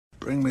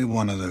Bring me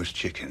one of those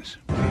chickens.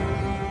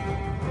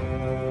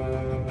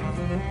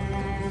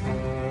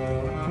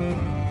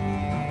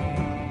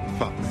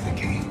 Fuck the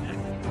king.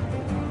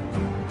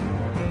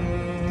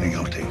 Think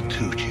I'll take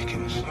 2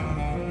 chickens.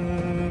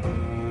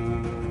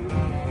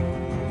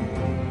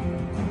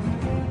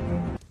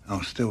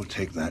 I'll still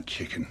take that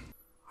chicken.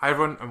 Hi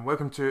everyone, and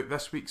welcome to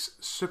this week's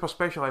super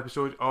special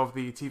episode of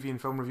the TV and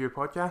Film Review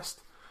Podcast.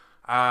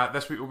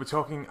 This week we'll be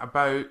talking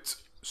about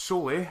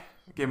solely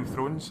Game of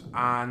Thrones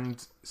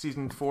and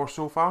Season 4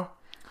 so far.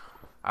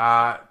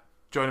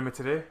 Joining me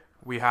today,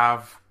 we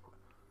have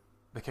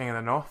the King of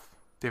the North,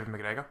 David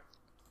McGregor.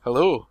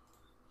 Hello.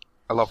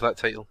 I love that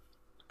title.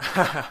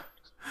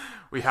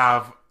 We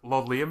have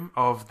Lord Liam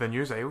of the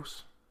News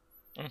Isles.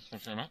 Oh, thank you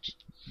very much.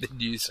 The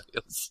News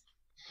Isles.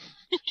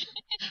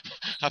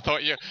 I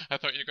thought you were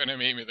going to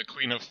make me the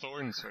Queen of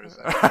Thorns for a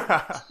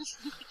second.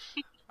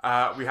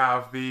 We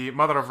have the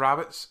Mother of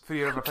Rabbits,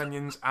 Theory of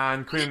Opinions,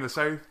 and Queen of the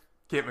South,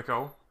 Kate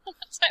McCall.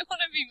 I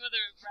want to be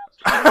Mother of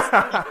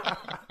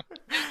Rabbits.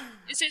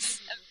 Is this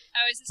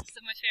because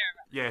of my favourite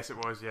rabbit? Yes, it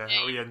was, yeah.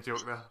 Oh, yeah,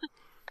 joke there.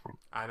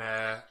 And,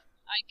 I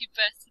give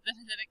birth to them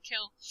and then I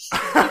kill.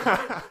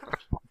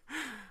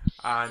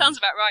 and, Sounds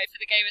about right for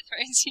the Game of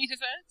Thrones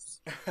universe.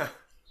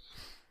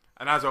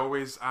 And as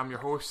always, I'm your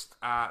host,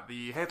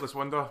 the Headless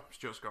Wonder,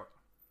 Stuart Scott.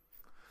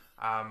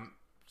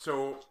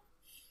 So,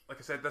 like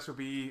I said, this will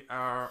be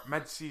our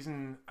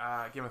mid-season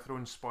Game of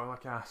Thrones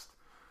spoilercast.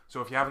 So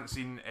if you haven't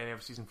seen any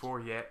of Season 4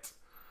 yet,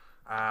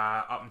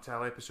 up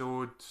until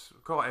episode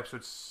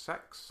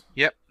 6?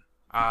 Yep.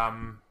 Up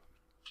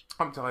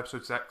until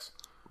episode 6,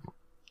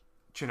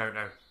 tune out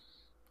now.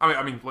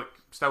 I mean, like,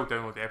 still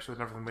download the episode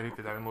and everything. We need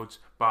the downloads,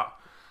 but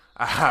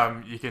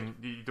you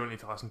don't need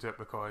to listen to it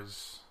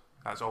because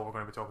that's all we're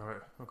going to be talking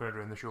about. We're going to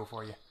ruin the show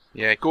for you.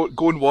 Yeah, go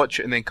and watch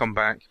it and then come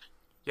back.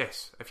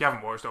 Yes, if you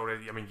haven't watched it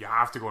already, I mean, you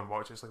have to go and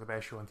watch it. It's like the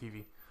best show on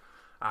TV.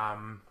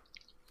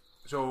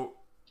 So,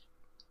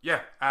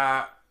 yeah.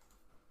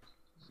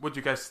 What do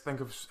you guys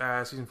think of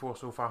Season 4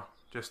 so far?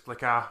 Just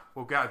like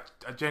we'll get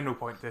a general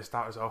point to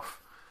start us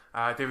off.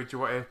 David, do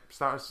you want to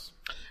start us?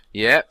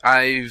 Yeah,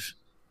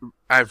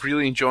 I've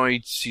really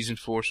enjoyed Season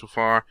 4 so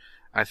far.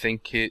 I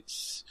think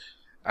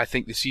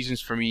the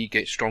seasons for me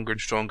get stronger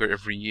and stronger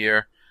every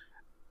year.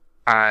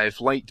 I've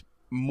liked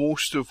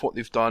most of what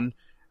they've done.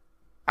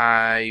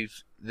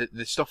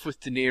 The stuff with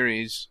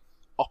Daenerys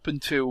up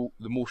until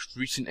the most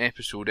recent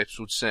episode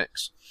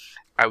 6.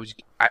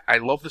 I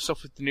love the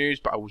stuff with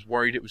Daenerys, but I was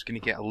worried it was going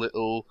to get a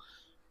little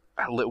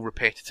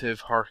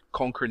repetitive. Her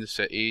conquering the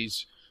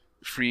cities,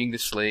 freeing the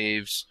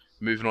slaves,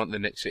 moving on to the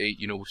next 8.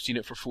 You know, we've seen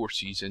it for 4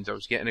 seasons. I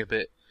was getting a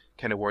bit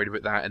kind of worried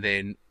about that, and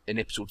then in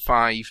episode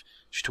 5,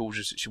 she told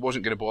us that she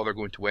wasn't going to bother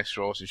going to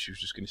Westeros, and she was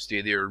just going to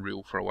stay there and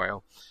rule for a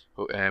while,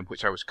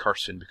 which I was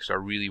cursing because I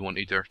really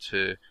wanted her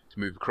to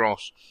move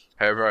across.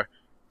 However,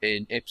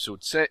 in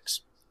episode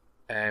 6,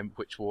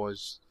 which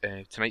was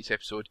tonight's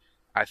episode,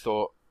 I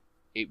thought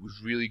it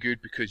was really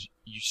good because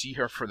you see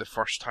her for the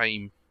first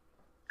time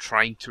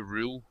trying to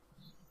rule,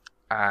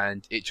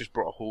 and it just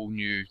brought a whole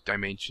new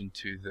dimension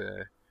to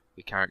the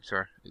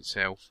character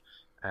itself.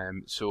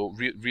 So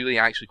really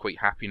actually quite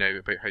happy now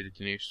about how the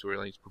Daenerys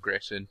storyline is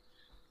progressing.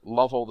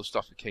 Love all the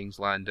stuff at King's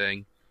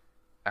Landing.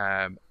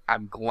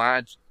 I'm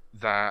glad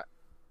that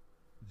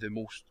the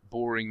most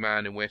boring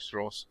man in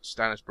Westeros,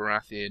 Stannis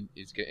Baratheon,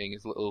 is getting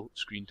as little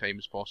screen time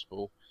as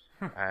possible.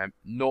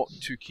 Not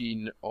too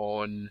keen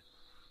on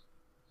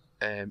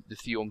the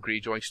Theon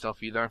Greyjoy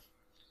stuff either.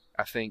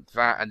 I think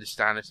that and the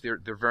Stannis,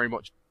 they're very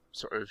much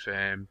sort of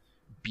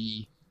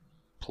B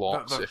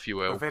plots, if you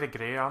will. They're very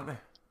grey, aren't they?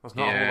 There's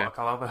not a whole lot of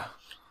colour there.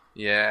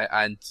 Yeah,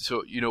 and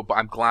so, but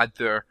I'm glad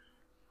they're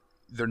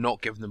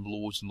not giving them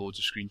loads and loads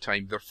of screen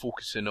time. They're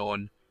focusing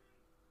on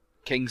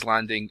King's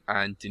Landing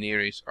and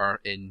Daenerys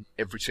are in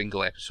every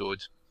single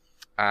episode,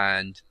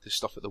 and the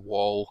stuff at the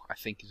Wall, I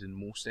think, is in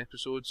most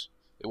episodes.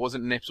 It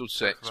wasn't in episode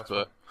 6,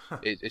 but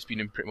it's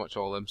been in pretty much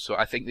all of them. So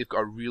I think they've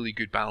got a really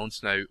good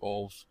balance now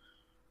of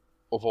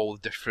all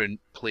the different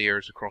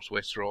players across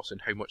Westeros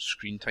and how much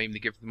screen time they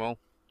give them all.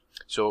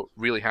 So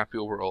really happy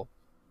overall.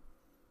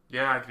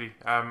 Yeah, I agree.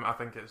 I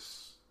think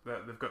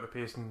they've got the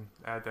pacing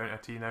down to a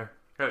T now.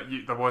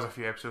 There was a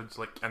few episodes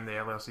like in the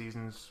earlier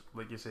seasons,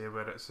 like you say,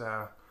 where it's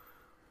the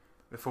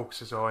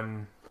focus is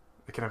on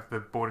the kind of the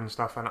boring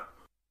stuff in it.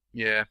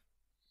 Yeah,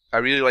 I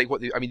really like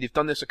they've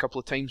done this a couple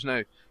of times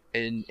now.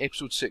 In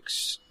episode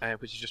 6,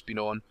 which has just been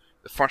on,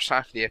 the first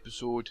half of the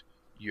episode,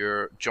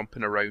 you're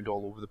jumping around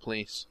all over the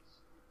place,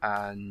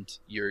 and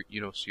you're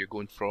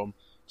going from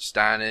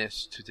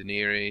Stannis to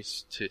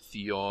Daenerys to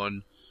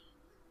Theon.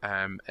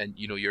 And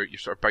you're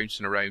sort of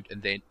bouncing around,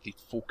 and then they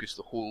focus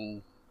the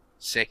whole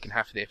second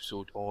half of the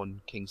episode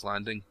on King's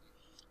Landing,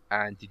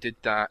 and they did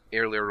that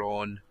earlier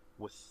on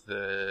with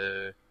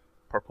the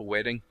Purple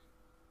Wedding,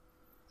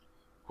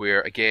 where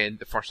again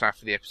the first half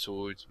of the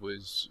episode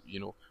was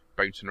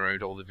bouncing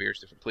around all the various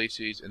different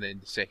places, and then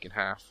the second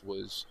half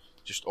was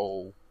just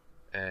all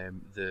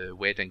the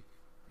wedding.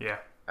 Yeah.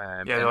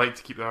 They like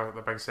to keep their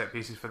big set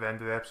pieces for the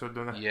end of the episode,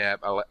 don't they? Yeah,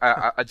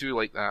 I do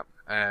like that.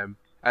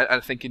 I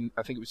think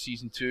it was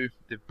season 2,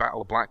 the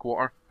Battle of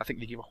Blackwater. I think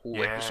they gave a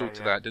whole episode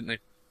to that, didn't they?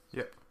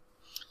 Yep.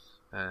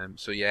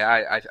 So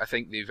yeah, I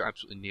think they've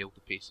absolutely nailed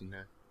the pacing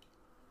now.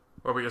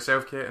 What about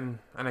yourself, Kate? In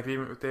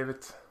agreement with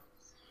David?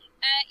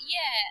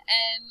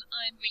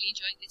 I'm really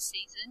enjoying this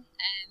season.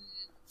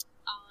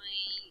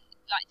 I,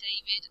 like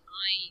David,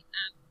 I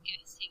am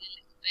guessing a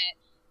little bit.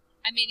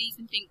 I mean,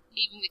 even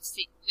with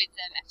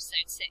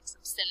episode 6,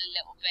 I'm still a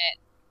little bit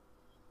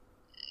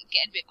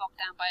getting a bit bogged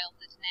down by all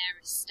the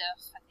Daenerys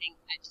stuff. I think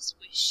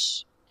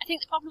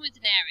the problem with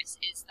Daenerys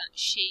is that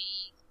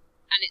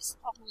and it's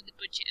the problem with the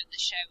budget of the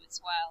show as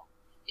well,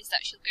 is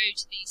that she'll go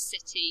to these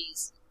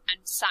cities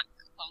and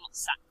not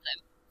sack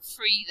them,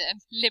 free them,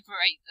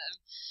 liberate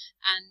them,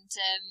 and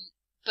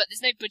but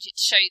there's no budget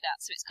to show that,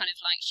 so it's kind of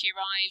like she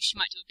arrives, she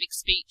might do a big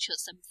speech or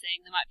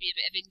something, there might be a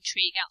bit of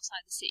intrigue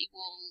outside the city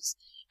walls,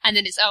 and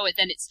then it's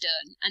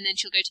done, and then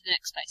she'll go to the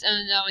next place,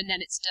 and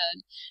then it's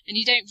done, and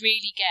you don't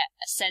really get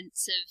a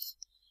sense of,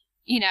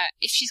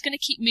 if she's going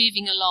to keep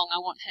moving along, I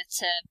want her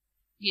to,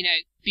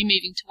 be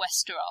moving to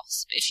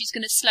Westeros, but if she's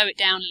going to slow it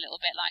down a little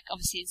bit, like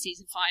obviously in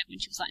season 5 when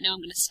she was like, no, I'm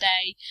going to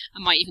stay, I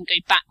might even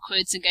go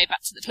backwards and go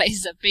back to the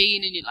places I've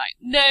been, and you're like,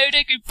 no,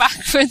 don't go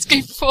backwards,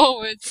 go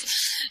forwards.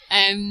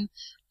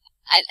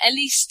 At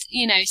least,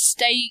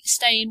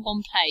 stay in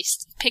one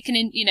place, pick an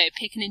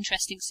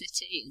interesting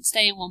city and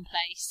stay in one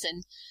place,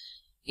 and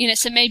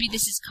so maybe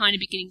this is kind of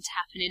beginning to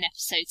happen in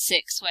episode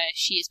 6, where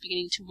she is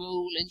beginning to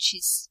rule and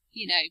she's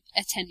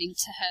attending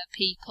to her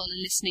people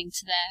and listening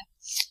to their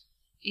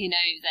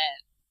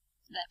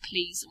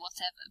pleas or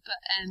whatever. But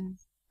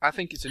I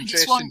think it's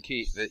interesting,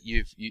 Kate, that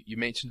you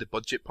mentioned the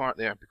budget part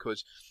there,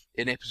 because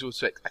in episode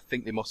 6, I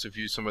think they must have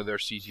used some of their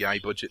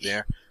CGI budget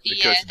there,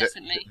 because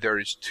there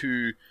is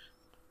 2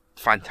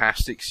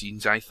 fantastic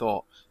scenes, I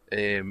thought,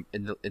 in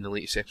the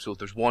latest episode.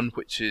 There's one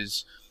which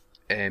is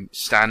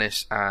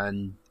Stannis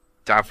and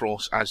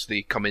Davros as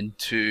they come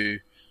into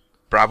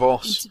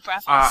Bravos,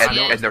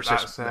 and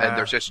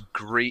there's this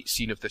great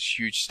scene of this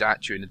huge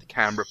statue, and the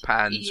camera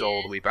pans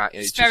all the way back.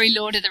 It's very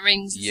Lord of the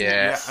Rings.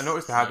 Yeah, I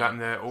noticed they had that in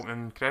the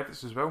opening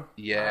credits as well.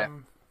 Yeah,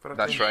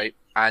 that's right.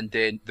 And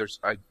then there's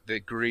the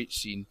great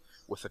scene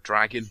with a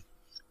dragon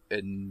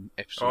in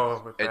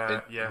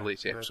the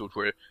latest episode,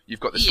 where you've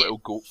got this little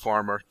goat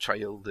farmer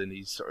child, and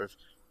he's sort of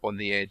on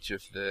the edge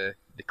of the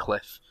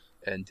cliff.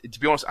 And to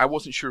be honest, I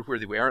wasn't sure where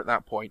they were at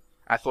that point.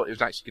 I thought it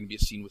was actually going to be a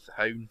scene with the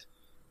Hound,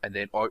 and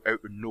then out of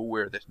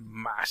nowhere, this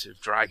massive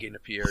dragon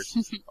appeared.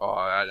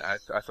 I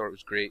thought it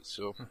was great.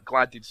 So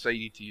glad they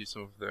decided to use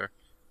some of their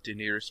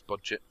Daenerys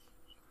budget.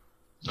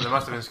 So they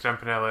must have been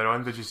scrimping earlier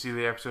on. Did you see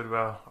the episode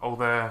where all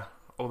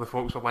the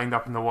folks were lined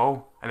up in the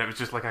wall, and it was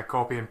just like a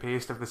copy and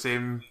paste of the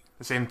same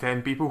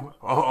 10 people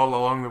all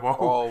along the wall?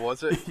 Oh,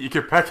 was it? You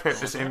could pick out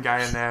the same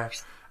guy in there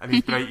and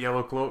his bright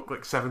yellow cloak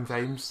like 7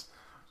 times.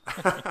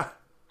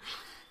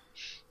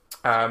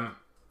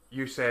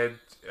 You said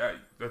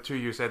the two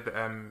of you said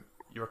that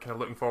you were kind of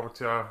looking forward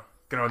to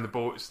getting on the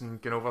boats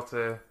and going over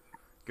to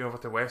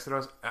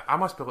Westeros. I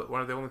must be like one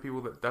of the only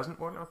people that doesn't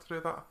want her to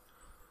do that,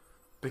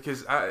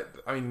 because I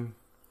mean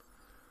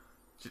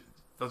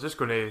they're just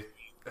going to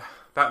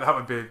that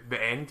would be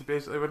the end,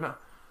 basically, wouldn't it?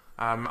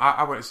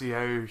 I want to see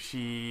how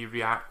she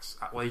reacts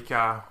like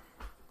a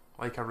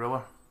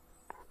ruler,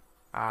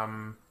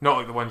 not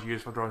like the ones you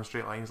use for drawing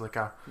straight lines, like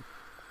a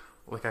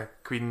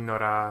queen or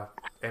a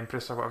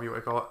empress or whatever you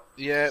want to call it.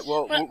 Yeah,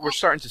 well, we're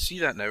starting to see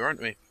that now,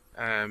 aren't we?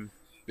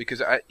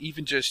 Because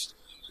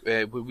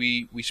when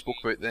we spoke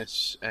about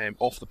this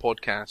off the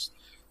podcast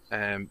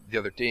the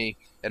other day,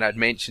 and I'd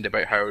mentioned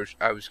about how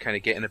I was kind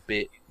of getting a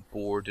bit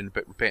bored and a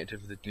bit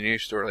repetitive of the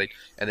Daenerys storyline,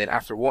 and then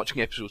after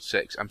watching episode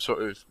 6, I'm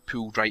sort of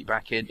pulled right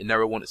back in, and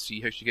now I want to see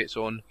how she gets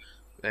on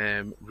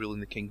ruling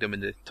the kingdom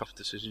and the tough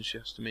decisions she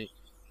has to make.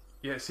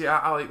 Yeah, see,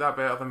 I like that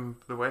better than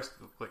the West.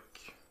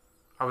 Like,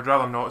 I would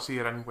rather not see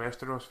her in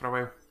Westeros for a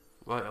while.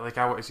 Like,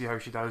 I want to see how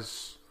she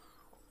does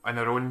in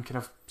her own kind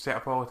of set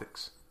of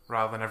politics,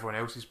 rather than everyone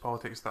else's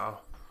politics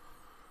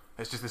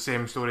it's just the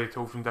same story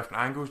told from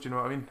different angles. Do you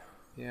know what I mean?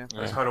 Yeah.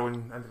 It's her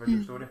own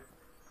individual story.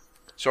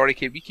 Sorry,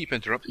 Kate, we keep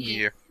interrupting you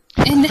here.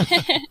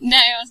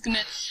 No,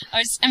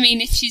 I mean,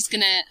 if she's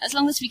gonna, as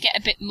long as we get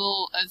a bit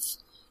more of,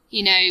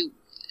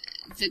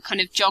 the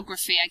kind of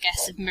geography, I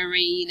guess, of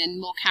Marine and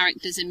more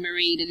characters in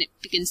Marine, and it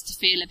begins to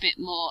feel a bit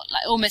more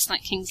like almost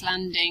like King's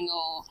Landing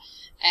or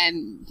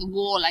the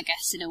Wall, I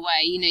guess, in a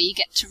way. You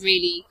get to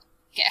really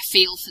get a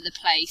feel for the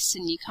place,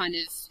 and you kind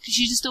of, because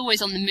you're just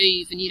always on the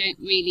move, and you don't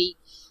really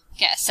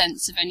get a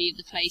sense of any of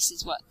the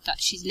places that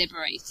she's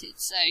liberated.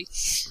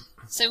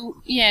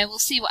 So yeah, we'll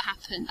see what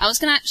happens. I was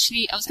gonna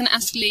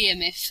ask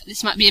Liam if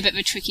this might be a bit of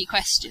a tricky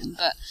question,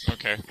 but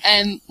okay.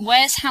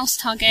 Where's House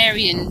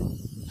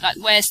Targaryen? Like,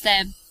 where's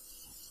their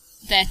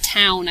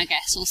town, I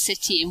guess, or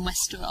city in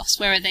Westeros?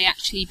 Where are they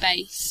actually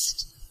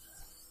based?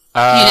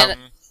 Because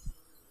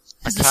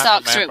the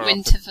Starks are at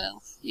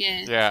Winterfell.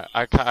 Yeah,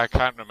 I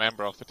can't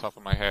remember off the top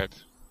of my head.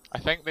 I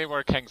think they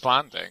were King's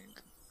Landing,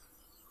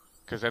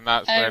 because then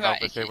that's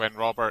when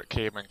Robert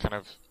came and kind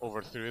of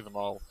overthrew them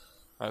all.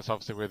 That's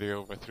obviously where they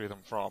overthrew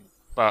them from.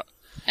 But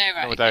Oh,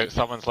 right. No doubt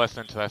someone's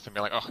listening to this and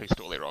be like, "Oh, he's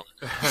totally wrong."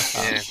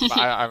 Yeah. But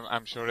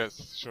I'm sure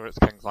it's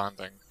King's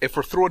Landing. If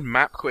we're throwing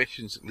map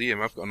questions at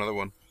Liam, I've got another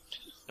one.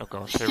 Oh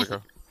gosh, here we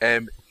go.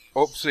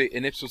 Obviously,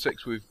 in episode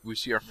 6, we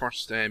see our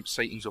first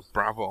sightings of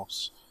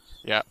Bravos.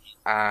 Yeah.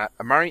 Am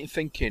I right in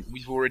thinking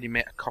we've already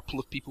met a couple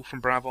of people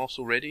from Bravos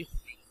already?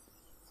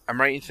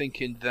 Am I right in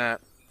thinking that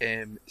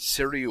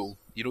Cyril,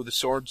 you know, the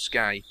swords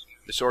guy,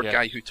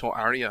 guy who taught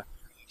Arya,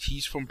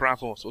 he's from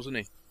Bravos, wasn't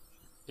he?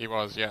 He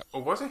was, yeah. Oh,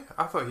 was he?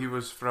 I thought he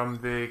was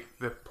from the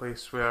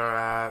place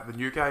where the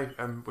new guy,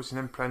 what's his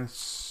name,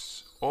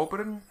 Prince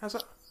Oberyn, is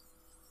it?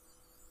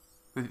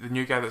 The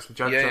new guy that's the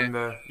judge on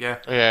the... Yeah.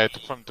 Yeah,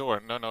 from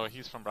Dorne. No,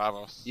 he's from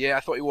Bravos. Yeah, I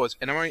thought he was.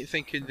 And am I right in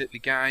thinking that the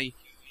guy...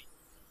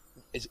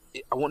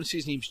 I want to say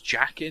his name's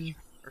Jaqen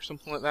or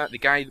something like that? The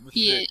guy with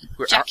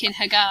Jaqen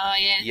Hagar,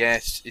 yeah.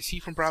 Yes. Is he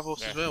from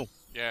Bravos as well?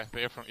 Yeah,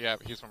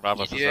 he's from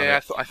Bravos as well. Yeah,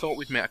 I thought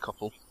we'd met a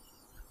couple.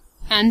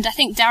 And I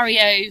think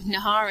Dario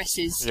Naharis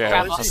is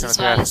Bravos as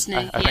well, isn't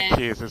he? I think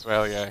he is as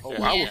well, yeah. Oh,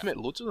 wow, we've met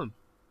loads of them.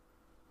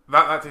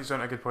 That takes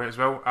on a good point as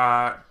well.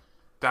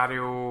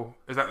 Dario...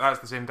 That's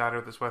the same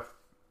Dario that's with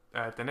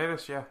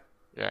Daenerys, yeah?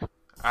 Yeah.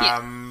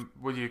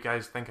 What do you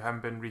guys think of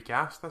him being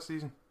recast this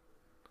season?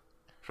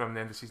 From the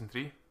end of season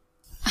 3?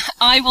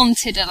 I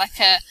wanted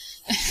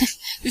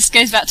this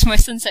goes back to my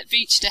Sunset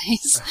Beach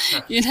days,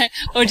 you know,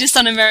 or just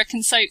on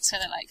American soaps where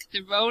they're like,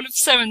 the role of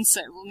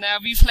so-and-so will now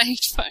be played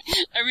by...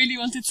 I really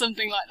wanted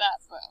something like that,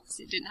 but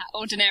obviously it didn't have...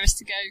 Or Daenerys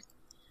to go,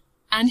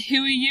 and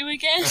who are you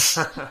again?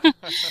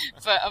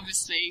 But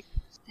obviously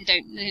they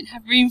don't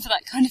have room for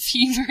that kind of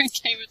humour in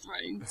Game of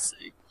Thrones, so...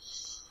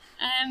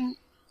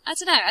 I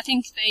don't know, I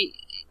think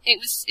it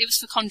was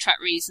for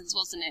contract reasons,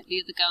 wasn't it?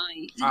 The other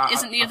guy...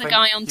 Isn't the other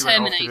guy on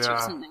Terminator or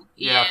something?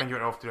 Yeah, I think he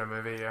went off to do a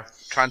movie, yeah.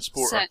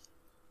 Transporter,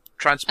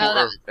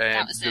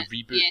 the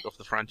reboot of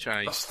the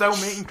franchise. They're still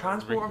making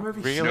Transporter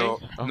movies? Really?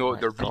 No,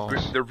 they're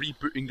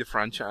rebooting the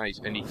franchise,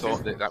 and he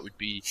thought that would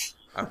be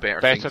a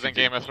better than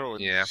Game of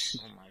Thrones? Yeah.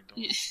 Oh my god.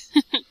 Yeah.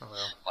 Oh,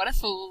 well. What a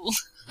fool.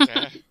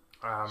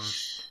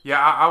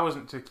 Yeah. I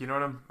wasn't too keen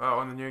on him,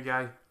 on the new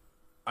guy,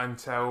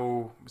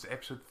 until, was it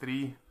episode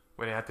 3,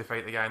 when he had to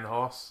fight the guy in the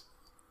horse.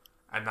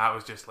 And that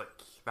was just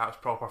that was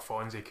proper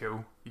Fonzie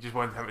cool. You just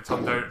wanted him to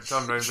turn around with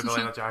the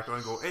leather jacket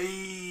and go,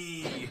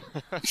 hey!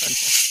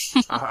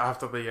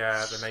 After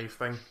the knife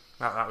thing.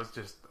 That was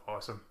just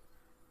awesome.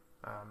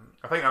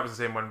 I think that was the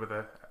same one with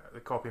the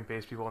copy and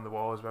paste people on the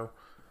wall as well.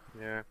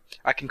 Yeah.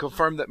 I can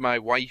confirm that my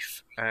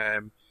wife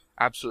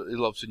absolutely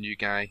loves the new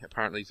guy.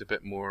 Apparently he's a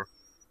bit more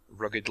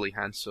ruggedly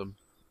handsome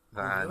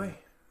than... Oh, really?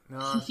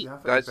 No, see, I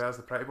think he has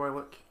the pretty boy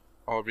look.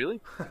 Oh,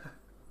 really?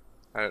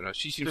 I don't know.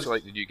 She seems to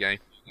like the new guy.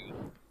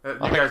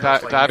 I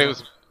think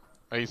Dario's...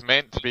 He's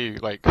meant to be,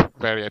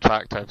 very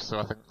attractive, so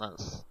I think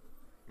that's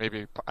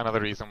maybe another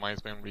reason why he's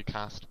been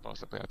recast,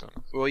 possibly, I don't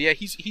know. Well, yeah,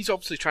 he's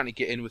obviously trying to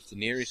get in with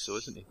Daenerys, though,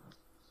 isn't he?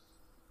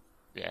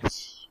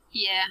 Yes.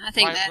 Yeah, I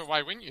think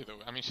why wouldn't you, though?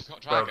 I mean, she's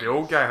got dragons. Well, the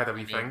old guy had a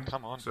wee thing.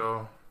 Come on.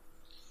 So,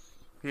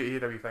 he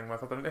had a wee thing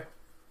with her, didn't he?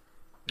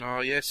 Oh,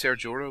 yeah, Ser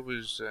Jorah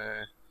was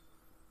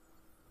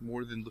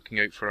more than looking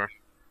out for her.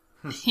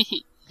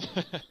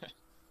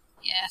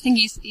 Yeah, I think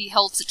he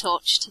holds the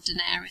torch to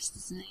Daenerys,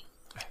 doesn't he?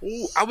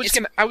 Oh, I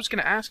was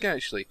gonna ask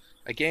actually.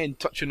 Again,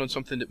 touching on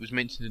something that was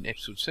mentioned in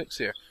episode 6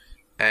 there,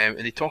 and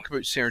they talk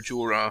about Ser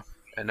Jorah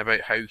and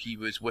about how he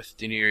was with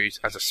Daenerys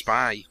as a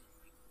spy,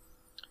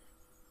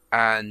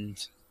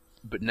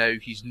 but now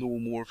he's no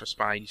more of a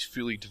spy. He's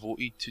fully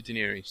devoted to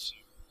Daenerys,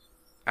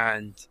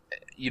 and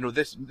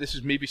this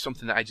is maybe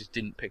something that I just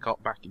didn't pick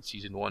up back in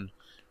season 1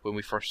 when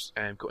we first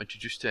got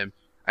introduced to him.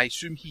 I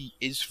assume he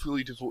is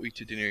fully devoted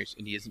to Daenerys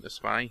and he isn't a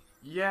spy.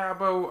 Yeah,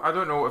 well, I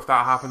don't know if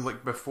that happened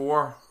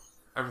before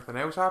everything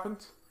else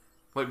happened,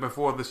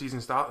 before the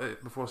season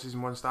started, before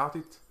season 1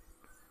 started,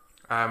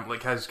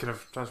 his kind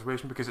of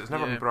transformation, because it's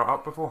never been brought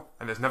up before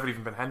and it's never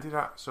even been hinted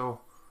at.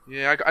 So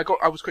yeah,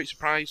 I was quite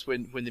surprised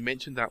when they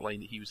mentioned that line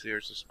that he was there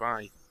as a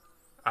spy.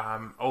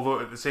 Although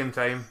at the same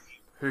time,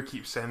 who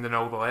keeps sending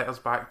all the letters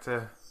back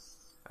to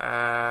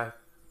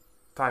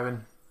Tywin?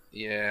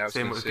 Yeah, I was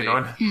saying what's going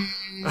on.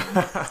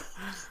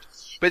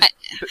 but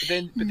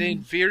then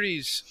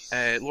Varys,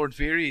 Lord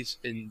Varys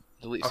in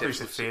the latest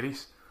episode. episode.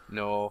 Fairies.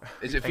 No,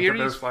 is it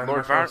Varys?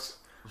 Lord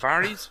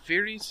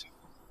Varys?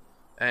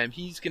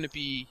 He's going to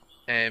be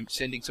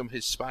sending some of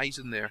his spies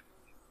in there.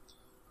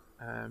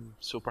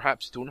 So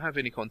perhaps don't have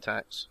any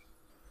contacts.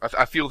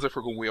 I feel as if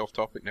we're going way off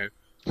topic now.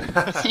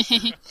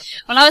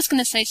 Well, I was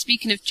going to say,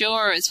 speaking of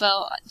Jorah as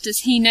well, does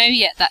he know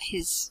yet that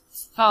his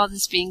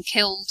father's being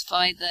killed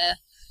by the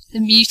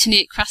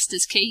mutiny at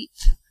Craster's Keep?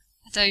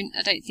 I don't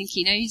think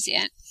he knows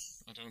yet.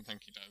 I don't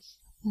think he does.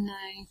 No,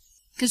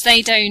 because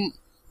they don't.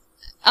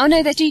 Oh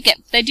no, they do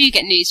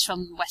get news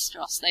from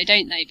Westeros, though,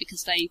 don't they?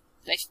 Because they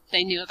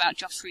knew about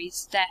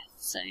Joffrey's death.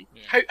 So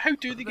yeah. How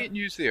do they get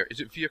news there? Is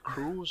it via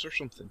crows or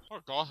something?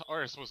 Or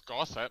I suppose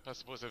gossip. I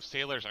suppose if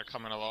sailors are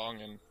coming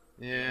along and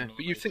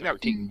but you'd think that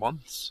would take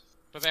months.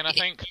 But then I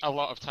think a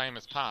lot of time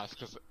has passed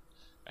because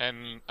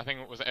in, I think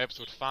it was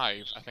episode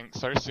 5, I think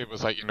Cersei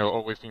was like,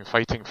 oh, we've been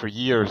fighting for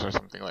years or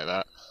something like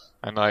that.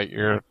 And like,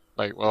 you're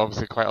like, well,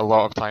 obviously quite a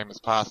lot of time has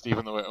passed,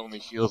 even though it only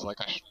feels like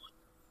a short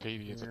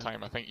period of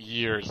time. I think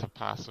years have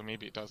passed, so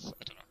maybe it does,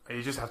 I don't know.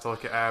 You just have to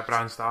look at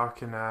Bran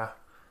Stark and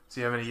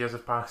see how many years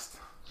have passed.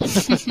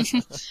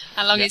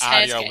 How long his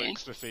hair's Arya getting.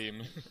 looks the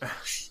same.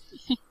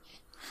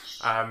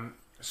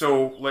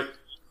 So, like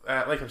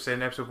I was saying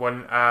in episode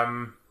 1,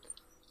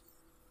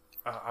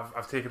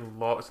 I've taken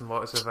lots and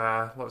lots of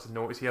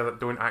notes here that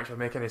don't actually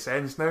make any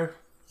sense now.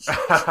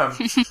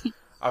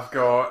 I've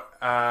got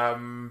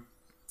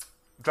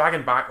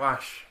Dragon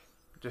Backlash,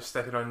 just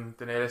sticking on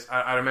Daenerys.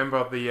 I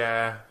remember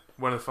the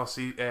one of the first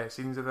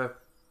scenes of the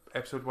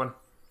episode 1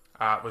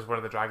 was one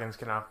of the dragons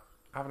kind of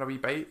having a wee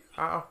bite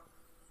at her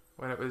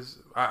when it was.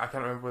 I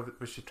can't remember whether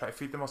was she trying to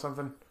feed them or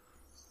something.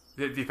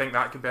 Do you think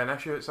that could be an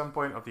issue at some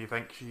point, or do you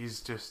think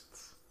she's just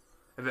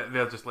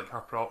they're just like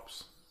her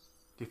props?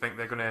 Do you think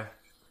they're going to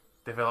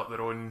develop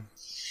their own?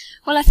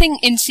 Well, I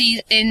think in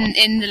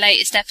the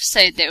latest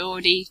episode they're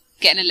already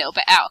getting a little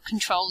bit out of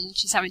control, and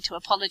she's having to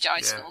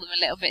apologise for them a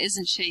little bit,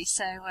 isn't she?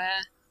 So,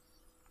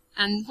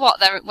 and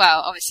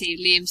obviously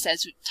Liam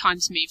says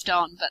time's moved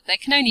on, but they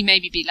can only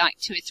maybe be like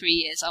 2 or 3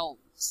 years old.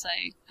 So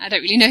I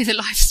don't really know the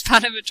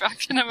lifespan of a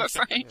dragon, I'm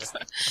afraid. Yeah. So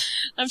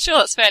I'm sure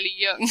that's fairly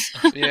young.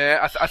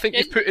 Yeah, I think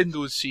they put in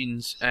those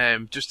scenes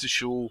just to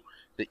show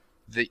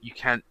that you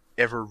can't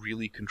ever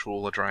really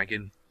control a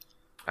dragon,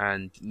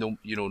 and no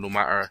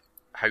matter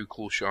how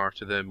close you are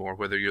to them or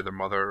whether you're their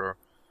mother or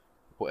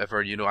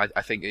whatever,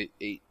 I think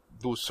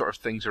those sort of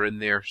things are in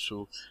there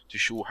so to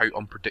show how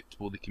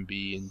unpredictable they can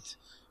be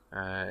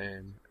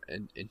and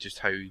just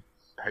how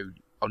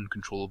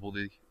uncontrollable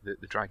the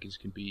dragons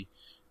can be.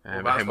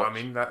 Well, that's what I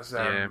mean. That's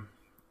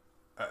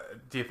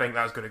do you think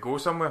that's going to go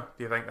somewhere?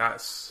 Do you think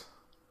that's?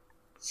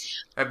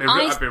 It'd be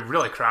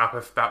really crap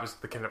if that was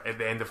the kind of at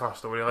the end of her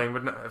storyline,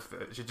 wouldn't it? If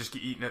she'd just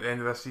get eaten at the end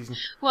of this season.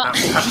 Well,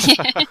 yeah.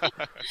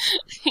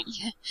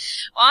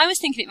 Well, I was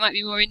thinking it might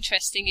be more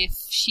interesting if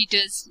she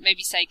does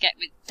maybe say get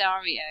with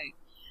Dario,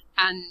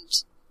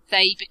 and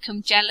they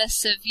become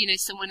jealous of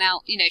someone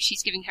else.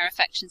 She's giving her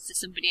affections to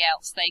somebody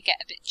else. They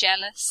get a bit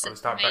jealous. Or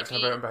start bitching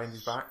about him behind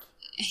his back.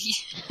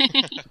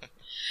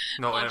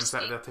 Not letting him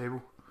sit at their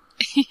table.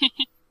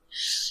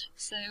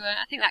 So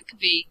I think that could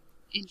be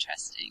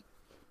interesting.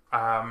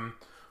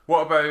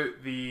 What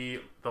about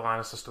the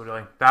Lannister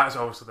storyline? That's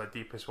obviously the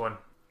deepest one.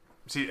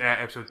 See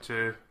episode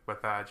 2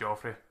 with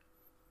Joffrey.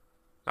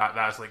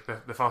 That's like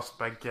the first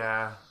big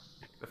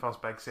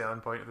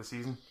selling point of the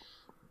season.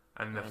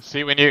 And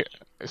see when you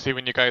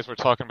guys were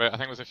talking about, I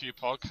think it was a few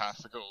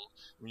podcasts ago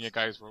when you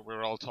guys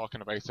were all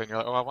talking about it, and you're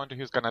like, oh, I wonder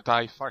who's gonna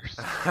die first.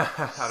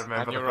 I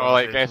remember. And you were all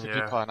like guessing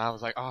people, and I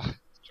was like, oh,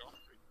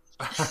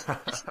 it's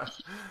Joffrey.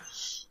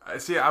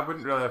 See, I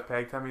wouldn't really have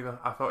pegged him either.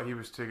 I thought he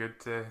was too good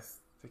to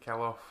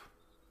kill off,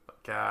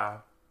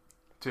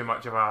 too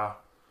much of a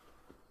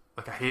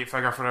hate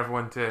figure for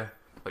everyone to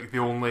the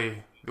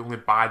only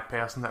bad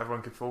person that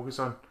everyone could focus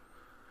on.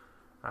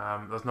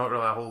 There's not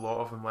really a whole lot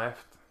of them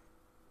left.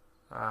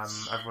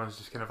 Everyone's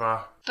just kind of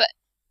a. But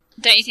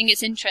don't you think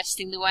it's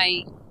interesting the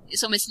way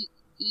it's almost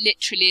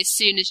literally as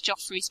soon as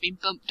Joffrey's been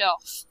bumped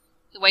off,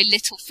 the way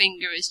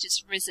Littlefinger has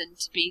just risen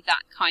to be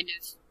that kind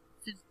of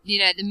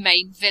the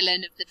main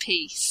villain of the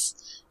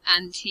piece,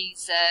 and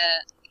he's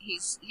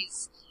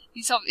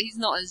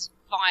not as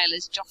vile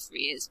as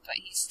Joffrey is, but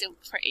he's still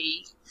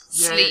pretty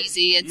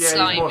sleazy and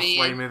slimy. He's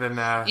more slimy than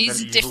he's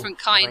than a different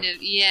kind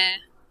of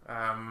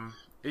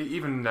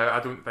Even now, I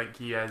don't think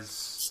he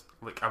is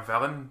like a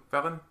villain.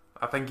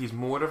 I think he's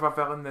more of a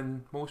villain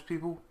than most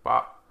people,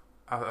 but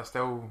I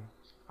still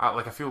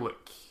I feel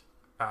like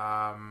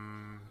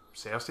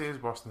Cersei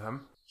is worse than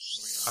him.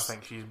 I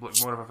think she's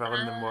more of a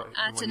villain than what he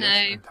is in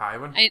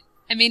Tywin.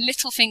 I mean,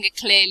 Littlefinger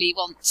clearly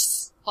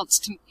wants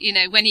to,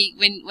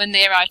 when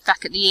they arrived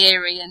back at the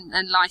Eyrie and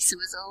Lysa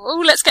was all,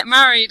 let's get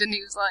married, and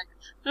he was like,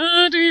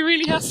 oh, do we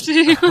really have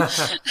to?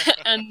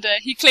 And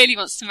he clearly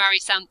wants to marry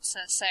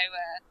Sansa, so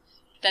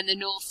then the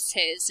North's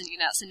his, and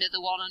that's another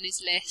one on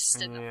his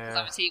list, and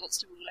obviously he wants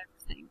to rule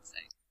everything. So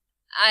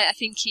I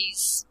think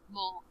he's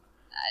more.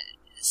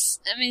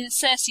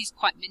 Cersei's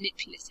quite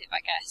manipulative,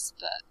 I guess,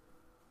 but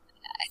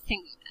I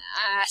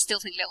still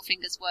think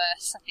Littlefinger's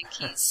worse. I think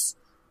he's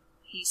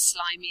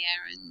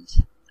slimier,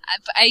 and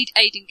but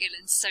Aidan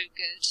Gillen's so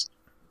good.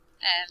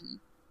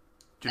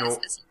 Do you know?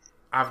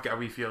 I've got a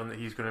wee feeling that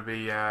he's going to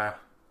be.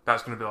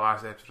 That's going to be the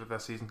last episode of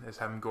this season. Is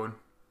him going?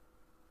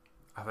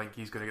 I think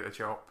he's going to get the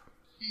chop.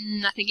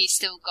 I think he's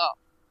still got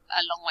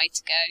a long way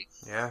to go.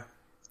 Yeah.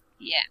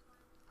 Yeah.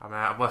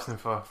 I'm listening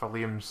for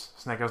Liam's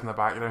sniggers in the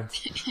background.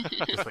 Just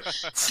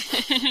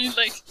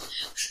like.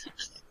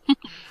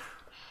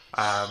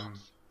 How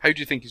do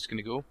you think he's going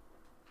to go?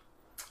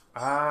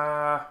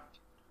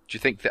 Do you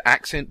think the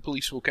accent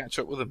police will catch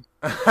up with him?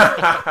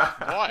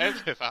 What is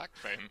his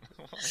accent?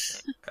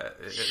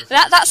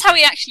 That's how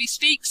he actually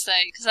speaks,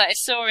 though, because I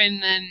saw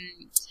him. I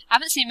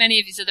haven't seen many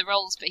of his other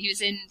roles, but he was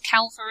in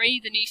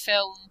Calvary, the new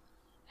film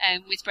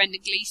with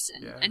Brendan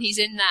Gleeson, Yeah. and he's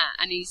in that,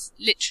 and he's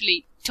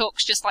literally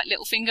talks just like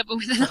Littlefinger, but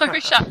with an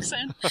Irish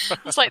accent.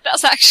 It's like,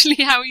 that's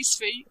actually how he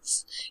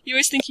speaks. You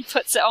always think he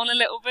puts it on a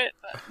little bit,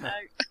 but no.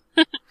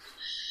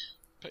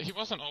 But he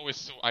wasn't always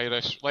so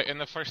Irish. Like, in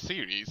the first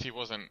series, he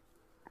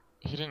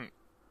didn't...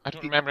 I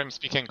don't remember him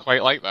speaking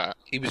quite like that.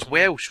 He was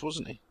Welsh,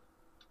 wasn't he?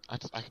 I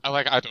don't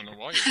know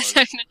what he I was.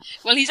 don't know.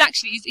 Well, he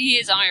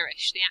is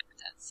Irish, the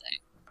actor, so.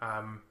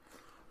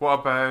 What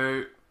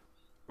about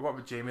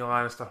Jaime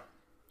Lannister?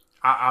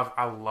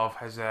 I love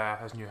his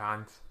new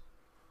hand,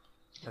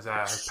 his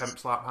pimp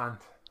slap hand.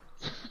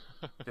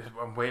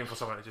 I'm waiting for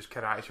someone to just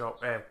karate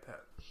chop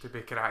to be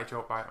karate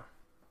chopped by him.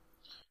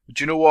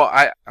 Do you know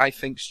what? I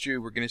think,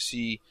 Stu, we're going to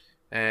see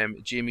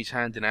Jaime's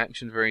hand in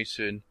action very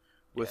soon.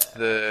 With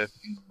the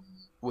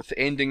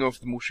ending of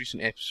the most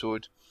recent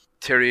episode,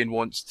 Tyrion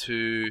wants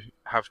to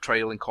have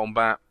trial in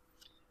combat.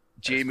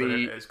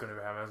 Jaime... It's going to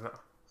be him, isn't it?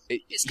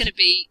 It's going to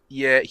be...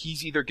 Yeah,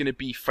 he's either going to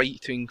be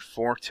fighting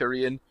for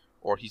Tyrion,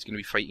 or he's going to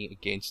be fighting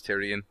against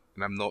Tyrion,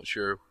 and I'm not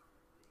sure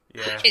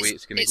which way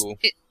it's going to go.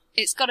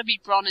 It's got to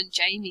be Bronn and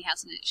Jaime,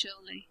 hasn't it,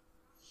 surely?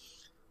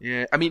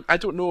 Yeah, I mean, I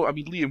don't know. I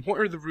mean, Liam, what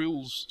are the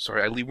rules?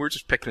 Sorry, Liam, we're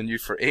just picking on you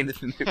for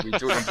anything that we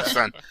don't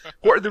understand.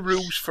 What are the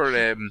rules for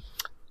a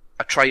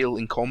trial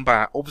in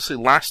combat? Obviously,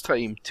 last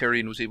time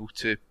Tyrion was able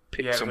to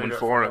pick someone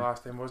for him.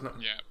 Last time, wasn't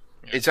it?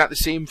 Yeah. Is that the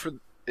same for...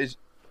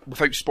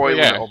 without spoiling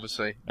it,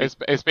 obviously?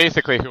 It's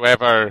basically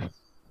whoever's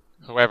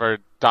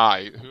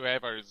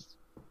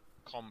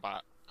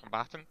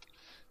combatant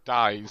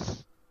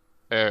dies,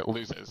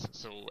 loses.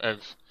 So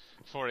if,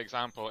 for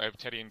example, if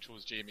Tyrion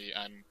chose Jaime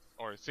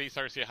or say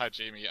Cersei had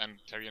Jaime and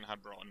Tyrion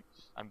had Bronn,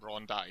 and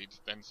Bronn died,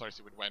 then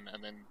Cersei would win,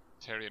 and then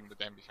Tyrion would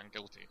then be found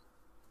guilty.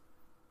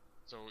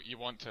 So you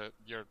want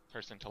your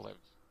person to live.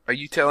 Are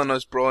you telling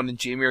us Bronn and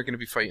Jaime are going to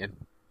be fighting?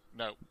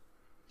 No.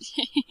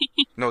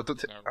 No,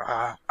 don't...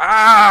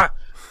 No.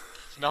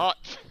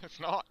 It's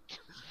not.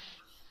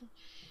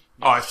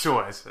 Oh, it so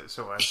is.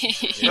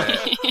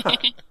 Yeah.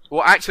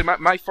 Well, actually,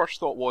 my first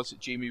thought was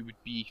that Jaime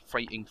would be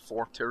fighting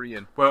for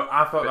Tyrion. Well,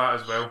 I thought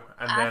that as well,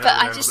 and then but I I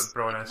remembered just... that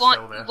Bronn is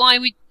still there. Why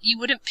you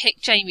wouldn't pick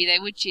Jaime,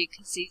 though, would you?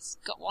 Because he's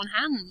got one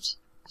hand.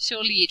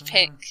 Surely you'd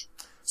pick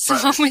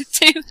someone with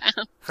two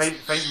hands.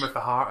 Fighting with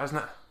the heart, isn't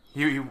it?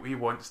 He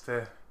wants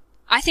to...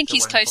 I think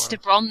he's win closer for to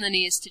him. Bronn than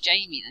he is to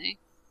Jaime, though.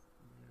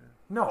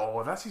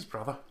 No, that's his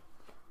brother.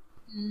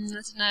 I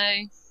don't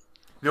know.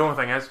 The only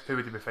thing is, who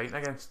would he be fighting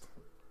against?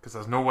 Because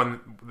there's no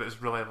one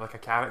that's really like a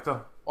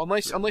character.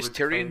 Unless would fight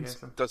Tyrion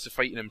against him. does the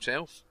fighting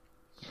himself.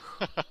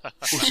 Well,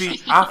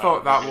 see, I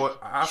thought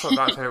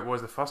that's how it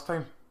was the first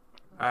time.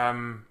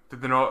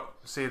 Did they not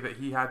say that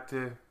he had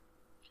to?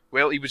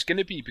 Well, he was going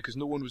to be, because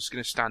no one was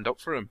going to stand up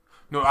for him.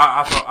 No,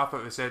 I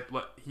thought they said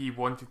he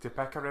wanted to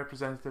pick a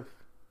representative,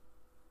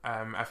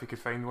 if he could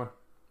find one.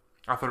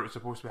 I thought it was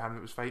supposed to be him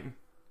that was fighting,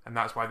 and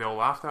that's why they all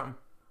laughed at him.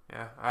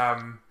 Yeah.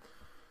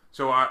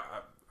 So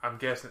I'm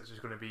guessing it's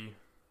going to be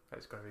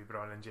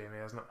Bronn and Jaime,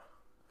 isn't it?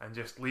 And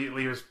just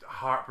Leo's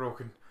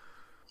heartbroken.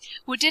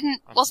 Well,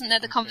 wasn't there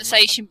the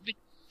conversation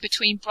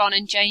between Bronn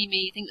and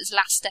Jaime? I think it was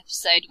last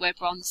episode where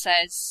Bronn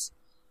says,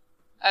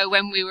 "Oh,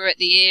 when we were at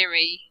the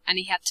Eyrie and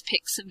he had to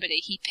pick somebody,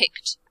 he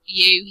picked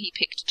you, he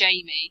picked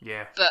Jaime,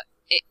 Yeah. but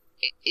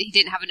he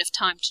didn't have enough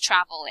time to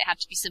travel. It had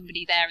to be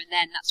somebody there and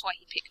then. That's why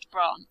he picked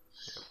Bronn."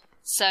 Yep.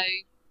 So,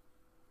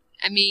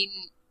 I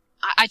mean,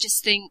 I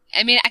just think.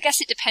 I mean, I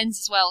guess it depends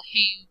as well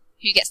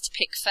who gets to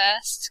pick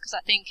first, because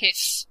I think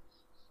if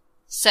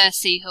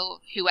Cersei or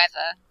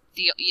whoever,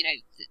 the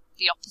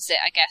opposite,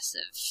 I guess,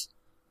 of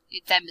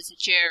them as a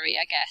jury,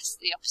 I guess,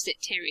 the opposite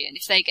Tyrion,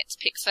 if they get to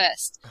pick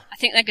first, I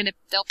think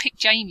they'll pick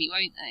Jaime,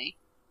 won't they?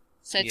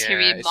 So Yeah,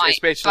 Tyrion might,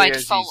 especially by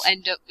as default, he's-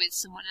 end up with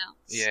someone else.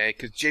 Yeah,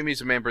 because Jaime's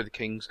a member of the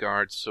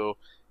Kingsguard, so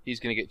he's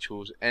going to get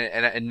chosen.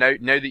 And now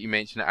that you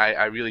mention it,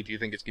 I really do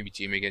think it's going to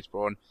be Jaime against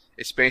Bronn,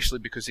 especially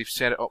because they've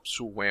set it up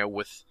so well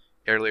with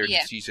earlier in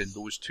the season,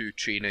 those two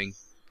training,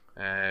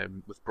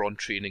 with Bronn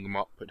training him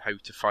up and how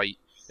to fight,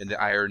 and the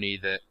irony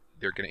that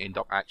they're going to end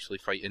up actually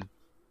fighting.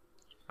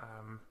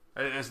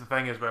 It's the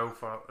thing as well.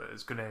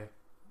 It's going to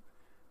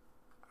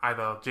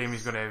either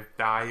Jaime's going to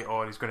die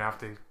or he's going to have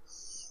to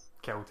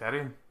kill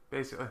Tyrion,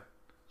 basically.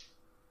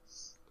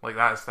 Like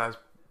that's kind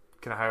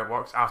of how it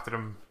works. After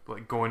him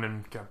like going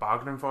and kind of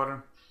bargaining for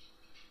him,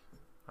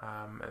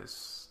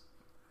 it's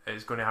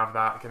going to have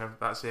that kind of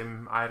that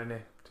same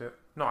irony to it.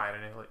 Not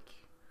irony, like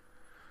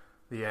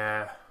the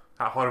that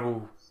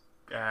horrible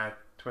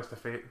twist of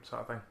fate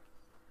sort of thing.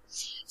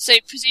 So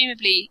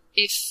presumably,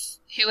 if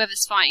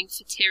whoever's fighting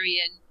for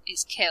Tyrion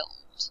is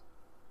killed,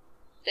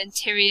 then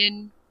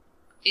Tyrion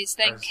is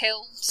then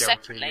killed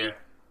separately.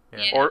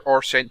 Yeah.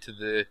 Or sent to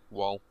the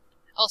wall.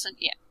 Also,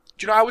 yeah.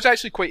 Do you know, I was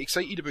actually quite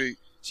excited about,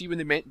 see when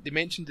they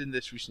mentioned in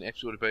this recent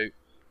episode about,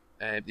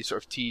 they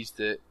sort of teased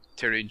that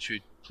Tyrion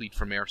should plead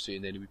for mercy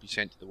and then he would be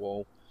sent to the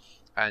wall.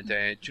 And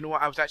do you know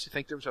what, I was actually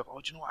thinking to myself,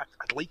 do you know what,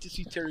 I'd like to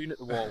see Tyrion at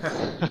the wall.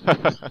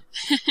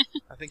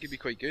 I think it'd be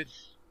quite good.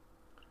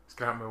 It's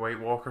going to happen with White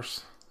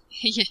Walkers.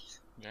 Yeah.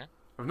 Yeah.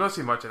 We've not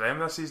seen much of them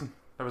this season.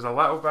 There was a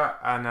little bit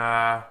in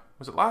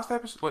Was it last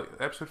episode? Like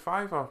episode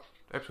 5 or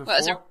episode 4?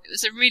 It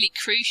was a really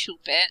crucial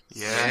bit.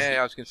 Yeah.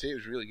 I was going to say it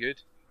was really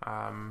good.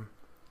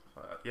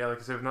 Yeah, like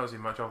I said, we've not seen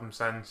much of him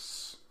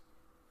since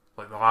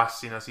like the last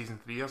scene of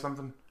season 3 or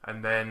something,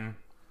 and then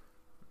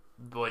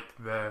like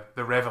the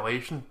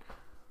revelation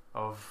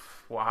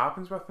of what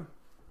happens with him.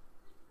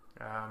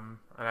 And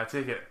I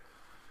take it.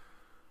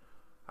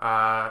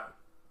 I'm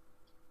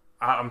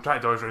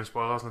trying to dodge around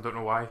spoilers, and I don't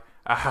know why.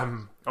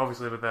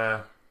 Obviously, with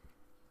the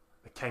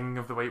king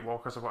of the White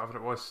Walkers or whatever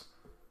it was,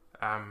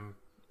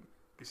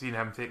 seeing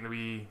him taking the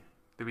wee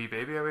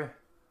baby away,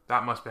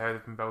 that must be how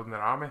they've been building their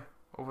army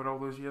over all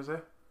those years.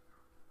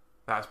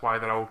 That's why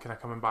they're all kind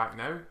of coming back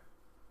now.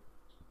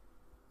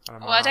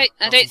 Well, I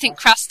don't think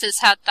Craster's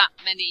had that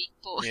many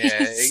boys. Yeah,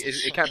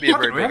 it can't be a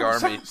very big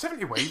army.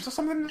 70 wives or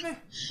something, didn't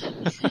he?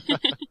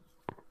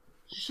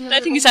 I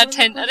don't think he's had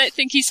 10. I don't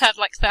think he's had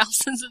like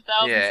thousands and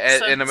thousands.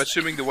 Yeah, and I'm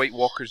assuming the White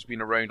Walker's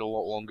been around a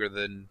lot longer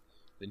than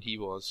he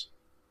was.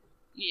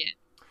 Yeah.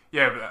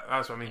 Yeah, but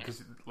that's what I mean,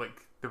 because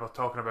like they were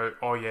talking about,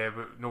 oh yeah,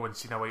 but no one's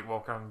seen a White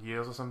Walker in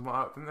years or something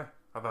like that, didn't they?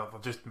 Or they're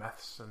just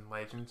myths and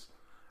legends.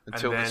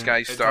 Until this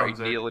guy started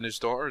nailing his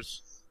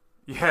daughters.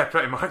 Yeah,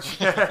 pretty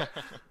much. Yeah.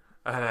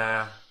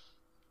 And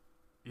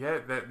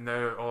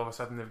now all of a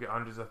sudden they've got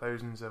hundreds of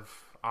thousands of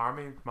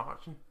army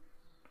marching.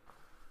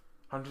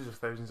 Hundreds of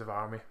thousands of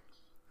army.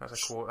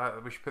 That's a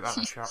quote. We should put that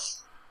in a shirt.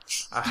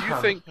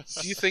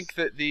 Do you think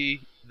that the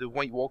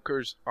White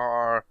Walkers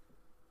are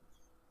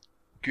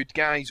good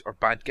guys or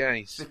bad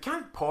guys? They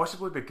can't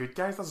possibly be good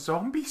guys. They're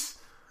zombies.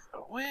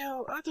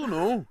 Well, I don't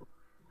know.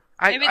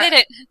 They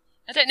don't.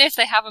 I don't know if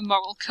they have a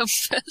moral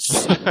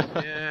compass.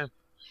 Yeah.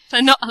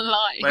 They're not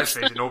alive. Let's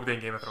face it, nobody in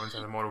Game of Thrones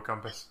has a moral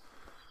compass.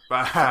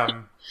 But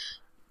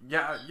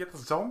yeah, the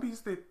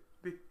zombies. They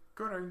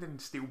go around and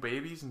steal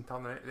babies and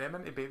turn them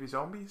into baby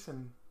zombies,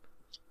 and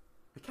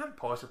they can't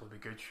possibly be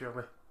good,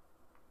 surely.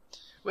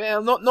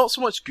 Well, not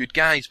so much good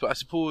guys, but I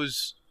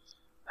suppose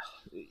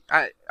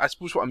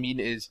what I mean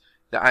is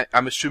that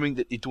I'm assuming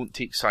that they don't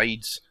take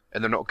sides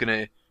and they're not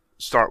going to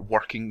start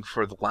working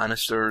for the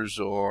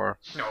Lannisters or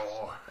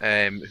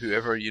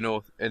whoever,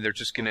 and they're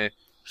just going to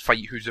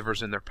fight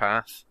whoever's in their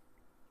path.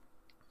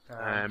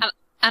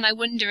 And I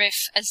wonder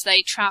if, as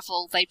they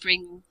travel, they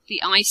bring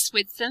the ice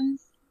with them.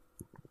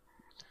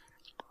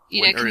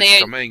 Winter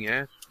is coming,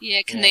 yeah.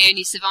 Yeah, can they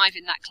only survive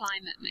in that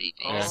climate, maybe?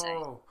 Yeah.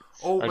 So.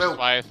 Which is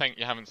why I think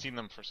you haven't seen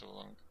them for so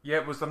long. Yeah,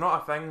 was there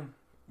not a thing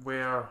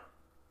where,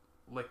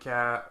 like,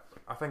 I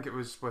think it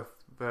was with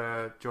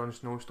the Jon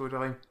Snow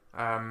storyline,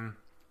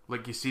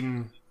 like you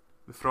seen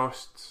the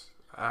frost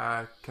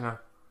kind of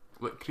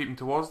like creeping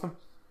towards them.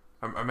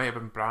 It might have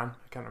been Bran,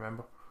 I can't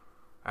remember.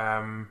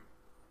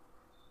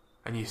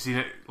 And you seen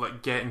it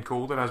like getting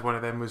colder as one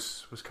of them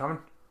was coming.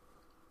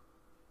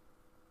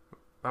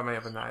 That might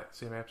have been that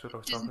same episode I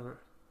was talking about.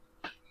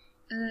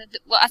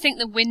 Well, I think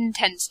the wind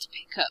tends to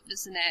pick up,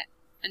 doesn't it?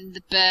 And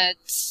the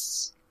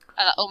birds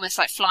are almost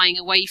like flying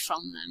away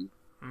from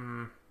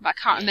them. But I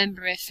can't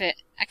remember if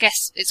it... I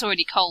guess it's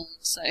already cold,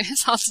 so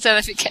it's hard to tell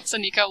if it gets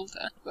any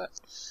colder. But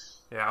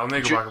yeah, I'll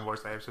need to go back and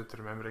watch the episode to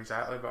remember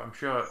exactly, but I'm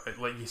sure,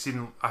 like, you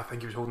seen... I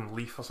think he was holding a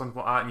leaf or something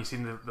like that, and you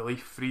seen the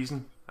leaf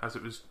freezing as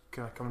it was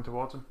kind of coming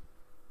towards him.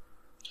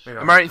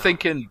 Am I right in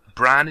thinking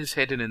Bran is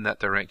heading in that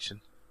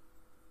direction?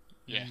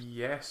 Yeah.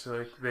 Yes,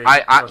 like they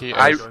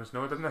Jon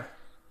Snow, didn't they?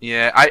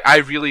 Yeah, I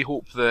really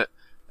hope that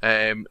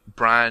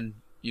Bran,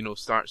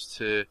 starts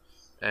to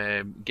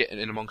get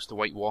in amongst the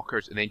White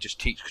Walkers and then just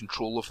takes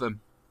control of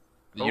them.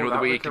 The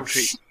way he can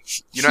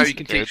how he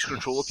can take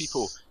control of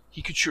people.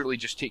 He could surely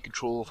just take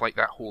control of like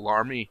that whole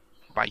army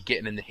by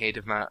getting in the head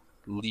of that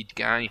lead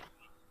guy.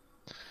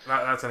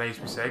 That's a nice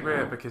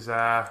segue because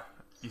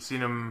you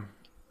seen him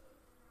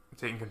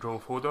taking control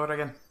of Hodor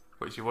again,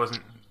 which it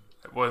wasn't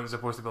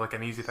supposed to be like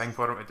an easy thing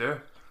for him to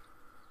do.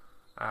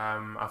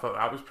 I thought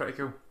that was pretty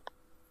cool.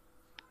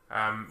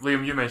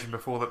 Liam, you mentioned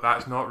before that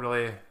that's not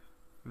really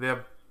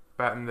their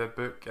bit in the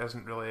book. It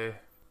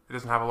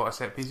doesn't have a lot of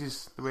set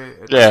pieces the way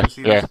it does in the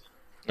series. Yeah.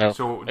 No.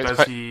 So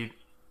does he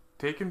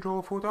take control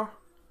of Hodor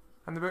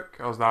in the book,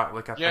 or is that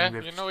like a thing? Yeah,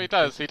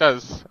 he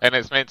does, and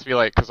it's meant to be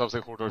like, because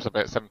obviously Hodor's a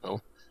bit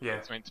simple. Yeah.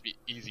 It's meant to be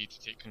easy to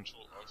take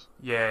control of.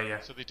 Yeah.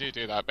 So they do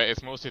that, but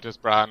it's mostly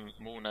just Bran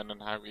moaning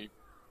and how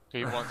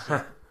he wants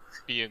to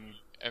be in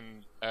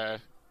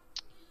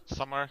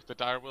Summer, the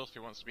direwolf. He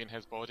wants to be in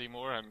his body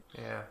more, and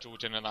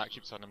Jojen and that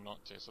keeps on him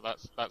not to. So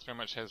that's very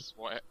much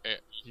what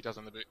he does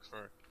in the book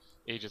for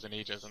ages and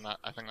ages, and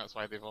I think that's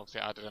why they've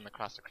obviously added in the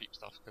Craster Creep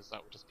stuff, because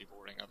that would just be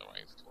boring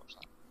otherwise to watch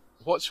that.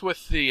 What's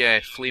with the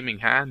flaming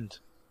hand?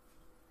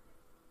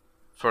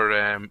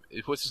 For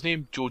what's his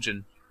name?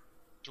 Jojen.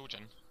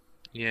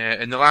 Yeah,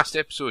 in the last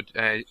episode,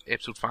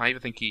 episode 5, I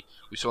think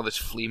we saw this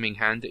flaming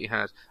hand that he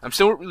has. I'm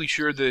still not really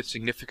sure the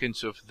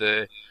significance of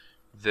the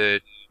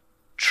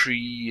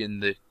tree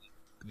and the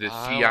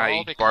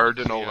three-eyed bird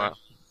and all that.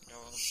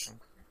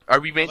 Are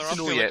we meant to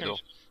know yet, though?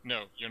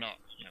 No, you're not.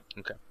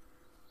 Okay.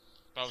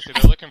 But obviously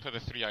they're looking for the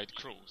three-eyed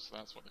crow, so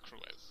that's what the crow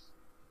is.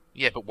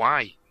 Yeah, but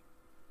why?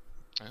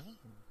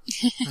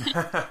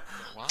 Oh.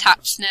 Wow.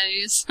 Taps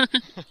nose.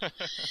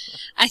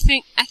 I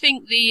think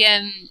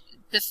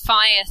the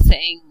fire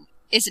thing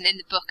isn't in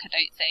the book. I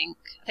don't think.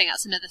 I think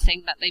that's another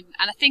thing that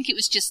and I think it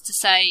was just to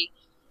say,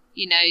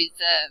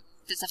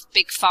 there's a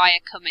big fire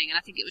coming, and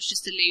I think it was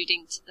just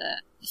alluding to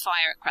the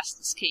fire at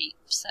Craster's Keep.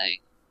 So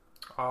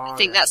I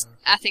think that's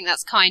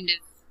kind of,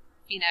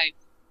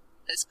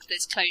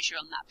 there's closure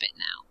on that bit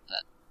now.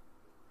 But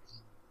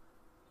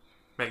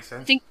makes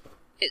sense.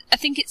 I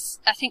think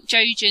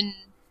Jojen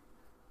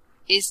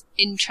is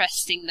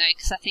interesting though,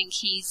 because I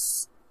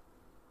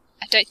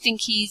don't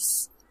think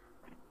he's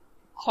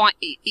quite,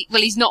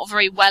 he's not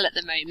very well at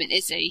the moment,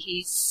 is he?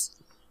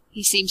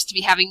 He seems to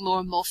be having more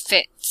and more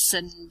fits,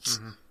 and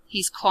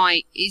he's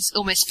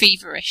almost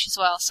feverish as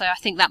well. So I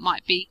think that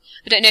might be,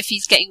 I don't know if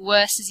he's getting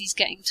worse as he's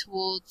getting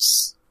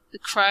towards the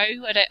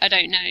Crow. I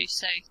don't know.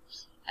 So,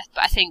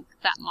 but I think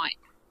that might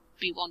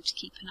be one to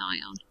keep an eye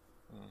on.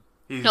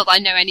 Not that I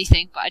know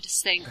anything, but I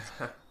just think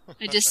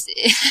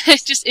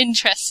it's just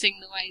interesting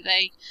the way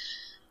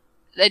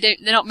they're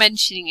not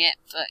mentioning it,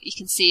 but you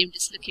can see him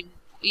just looking.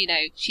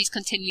 She's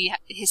continually,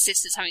 his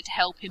sister's having to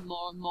help him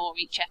more and more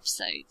each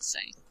episode. So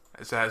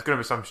it's going to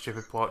be some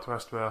stupid plot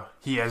twist where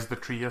he is the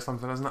tree or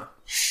something, isn't it?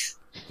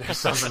 There's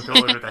something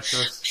totally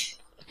ridiculous.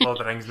 Lord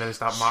of the Rings, and then they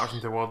start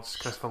marching towards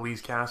Christopher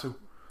Lee's castle.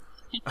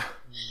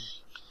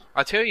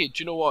 I tell you,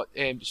 do you know what?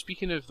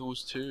 Speaking of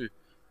those two,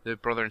 the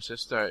brother and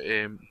sister,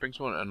 brings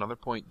me on to another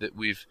point that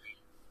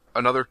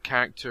another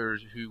character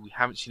who we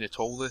haven't seen at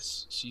all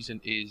this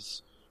season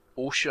is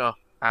Osha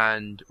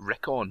and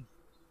Rickon.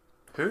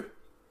 Who?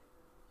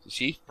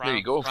 See, there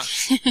you go.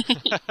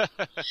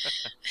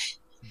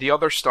 The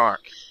other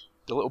Stark,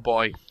 the little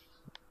boy.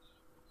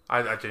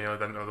 I genuinely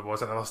didn't know there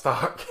was another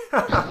Stark.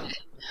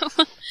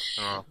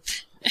 Oh.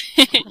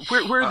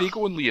 Where are they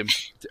going, Liam?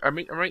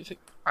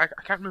 I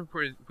can't remember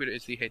where it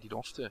is they headed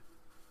off to.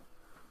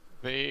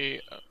 They,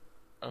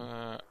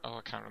 I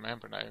can't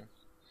remember now.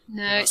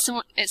 No,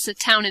 it's a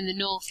town in the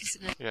north,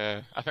 isn't it?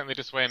 Yeah, I think they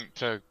just went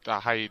to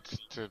hide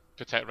to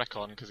protect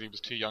Rickon because he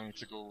was too young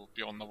to go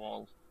beyond the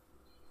wall,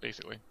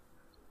 basically.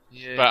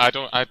 Yeah.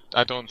 But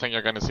I don't think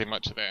you're going to see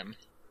much of them.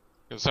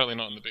 It's certainly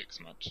not in the books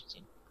much. So.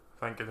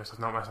 Thank goodness I've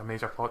not missed a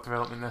major plot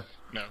development there.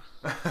 No.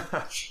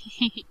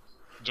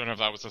 Don't know if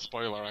that was a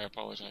spoiler. I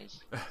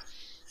apologise.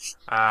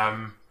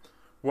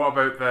 What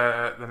about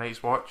the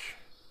Night's Watch?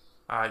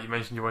 You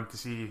mentioned you wanted to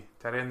see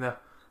Tyrion there,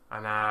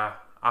 and I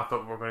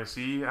thought we were going to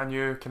see a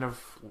new kind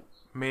of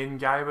main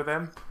guy with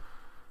them.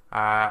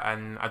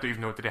 And I don't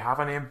even know, did he have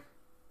a name?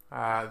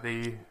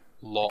 The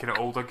Locke. kind of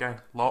older guy,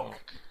 Locke.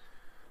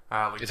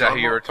 Is that who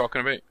you were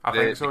talking about? I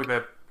think so.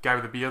 The guy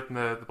with the beard and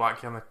the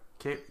black hair and the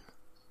cape.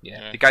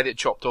 Yeah, the guy that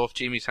chopped off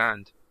Jaime's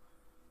hand.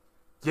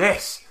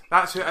 Yes,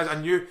 that's who. I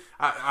knew.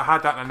 I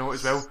had that in a note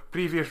as well.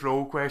 Previous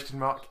role ?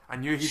 I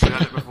knew he'd been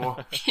in it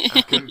before.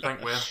 I couldn't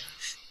think where.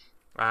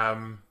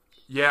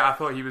 Yeah, I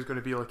thought he was going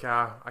to be like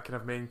a kind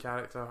of main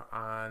character,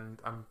 and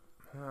I'm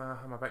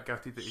a bit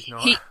gutted that he's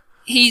not.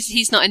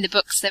 He's not in the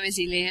books, though, is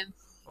he, Liam?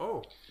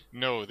 Oh.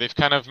 No, they've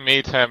kind of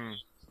made him.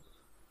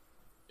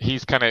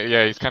 He's kind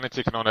of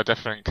taken on a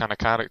different kind of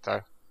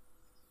character.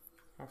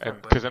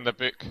 Because in the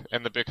book,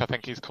 I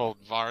think he's called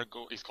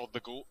Vargo. He's called the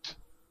Goat.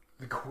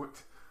 The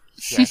Goat.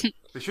 Yeah.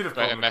 They should have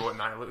called him the Goat.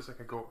 Now he looks like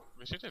a goat.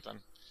 They should have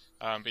done.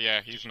 But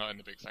yeah, he's not in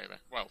the books either.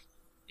 Well,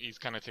 he's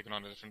kind of taken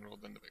on a different role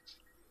than the books.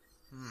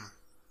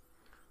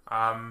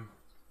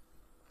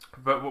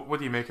 But what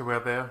do you make of where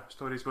their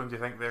story's going? Do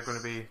you think they're going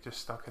to be just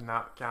stuck in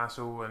that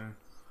castle and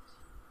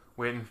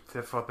waiting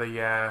for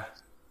the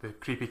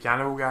creepy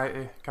cannibal guy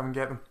to come and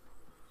get them?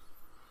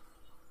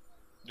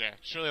 Yeah,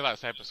 surely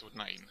that's episode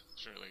 9.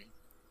 Surely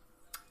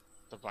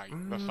the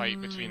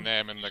fight between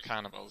them and the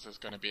cannibals is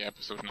going to be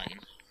episode 9.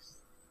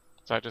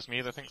 Is that just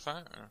me that thinks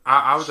that? Or?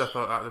 I would have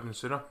thought that would have been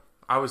sooner.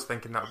 I was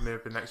thinking that would maybe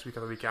be next week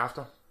or the week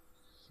after.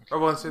 Oh,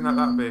 well, I'm saying that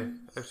would be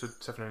episode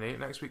 7 and 8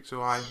 next week,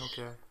 so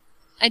okay.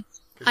 I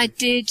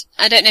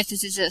don't know if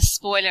this is a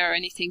spoiler or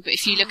anything, but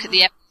if you look at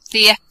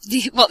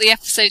what the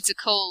episodes are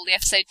called, the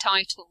episode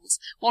titles,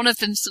 one of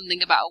them's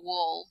something about a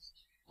wall,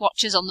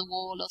 Watchers on the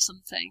Wall or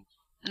something,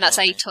 and that's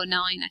 8 or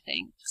 9, I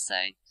think. So,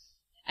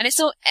 and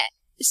it's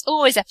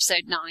always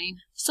episode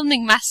 9.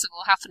 Something massive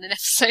will happen in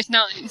episode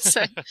 9.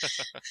 So,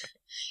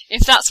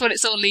 if that's what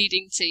it's all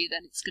leading to,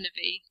 then it's going to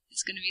be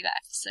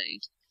that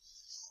episode.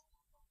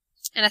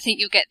 And I think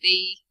you'll get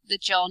the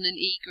Jon and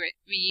Ygritte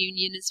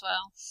reunion as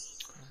well.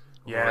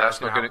 Yeah,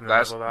 that's not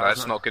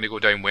going to go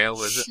down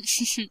well, is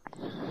it?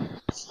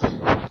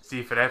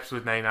 See, for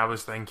episode 9, I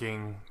was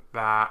thinking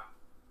that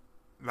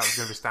was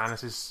going to be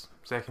Stannis'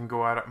 second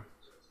go at it.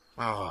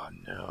 Oh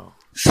no!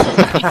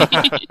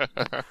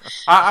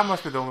 I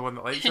must be the only one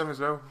that likes him as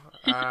well.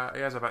 He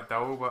is a bit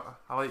dull, but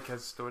I like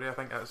his story. I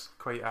think that's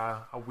quite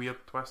a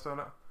weird twist on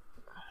it.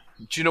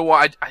 Do you know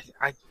what?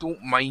 I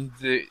don't mind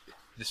the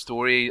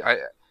story.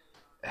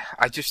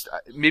 I just,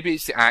 maybe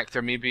it's the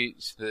actor, maybe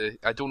it's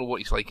I don't know what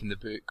he's like in the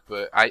book,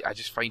 but I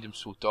just find him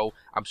so dull.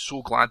 I'm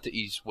so glad that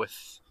he's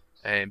with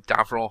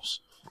Davros,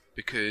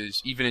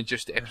 because even in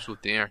just the episode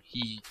there,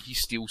 he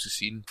steals the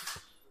scene.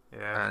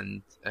 Yeah.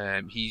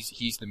 And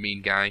he's the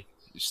main guy.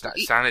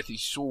 Stannis,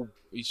 he's so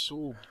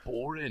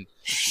boring.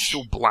 He's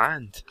so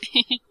bland.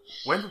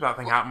 When did that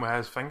thing happen with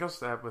his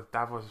fingers? With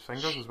Davos'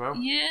 fingers as well?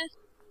 Yeah.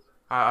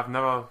 I've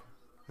never.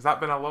 Has that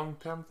been a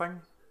long-term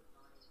thing?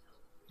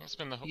 It's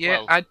been the whole.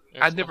 Yeah, well,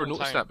 I'd never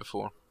noticed that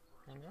before.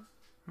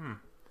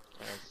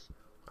 Yes.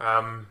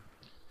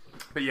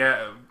 But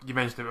yeah, you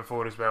mentioned it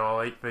before as well. I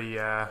like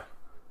the.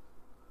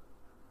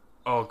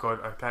 Oh god,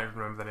 I can't even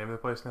remember the name of the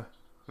place now.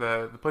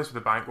 The place where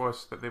the bank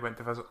was that they went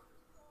to visit.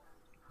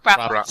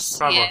 Bravos.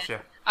 Bravos,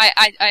 yeah.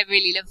 I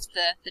really loved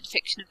the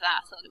depiction of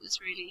that. I thought it was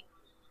really.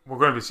 We're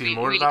going to be seeing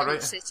more really of that, cool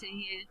right?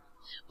 city, yeah.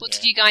 What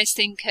did you guys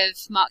think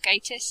of Mark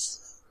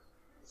Gatiss?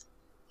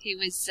 He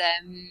was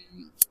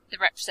the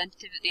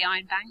representative at the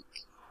Iron Bank.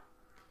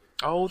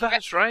 Oh,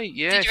 that's right.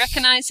 Yes. Did you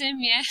recognise him?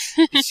 Yeah.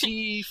 Is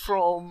he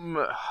from?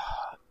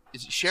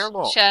 Is it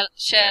Sherlock?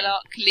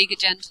 Sherlock, League of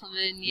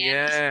Gentlemen.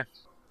 Yeah. Yeah.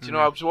 Do you know,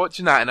 I was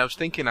watching that and I was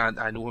thinking, I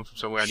know him from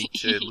somewhere. I need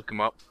to look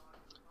him up.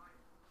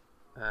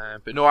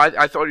 But no,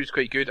 I thought he was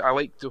quite good. I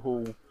liked the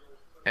whole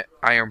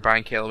Iron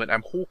Bank element.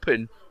 I'm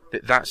hoping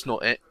that that's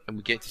not it, and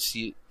we get to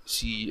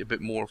see a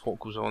bit more of what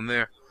goes on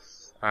there.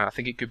 I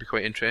think it could be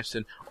quite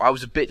interesting. I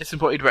was a bit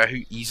disappointed about how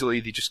easily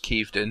they just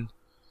caved in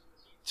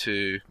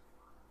to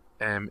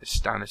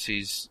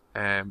Stannis's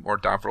or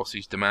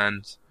Davros's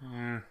demands,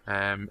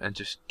 and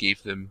just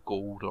gave them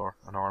gold or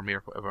an army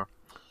or whatever.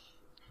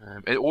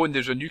 And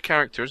there's a new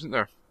character, isn't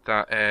there?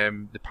 That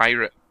the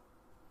pirate.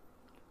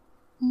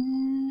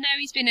 No,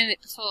 he's been in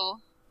it before.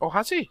 Oh,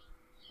 has he?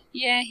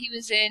 Yeah, he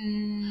was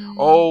in.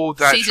 Oh,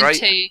 that's season right.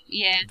 2.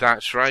 Yeah.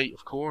 That's right.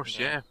 Of course.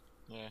 Yeah.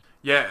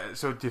 Yeah.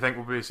 So, do you think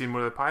we'll be seeing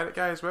more of the pirate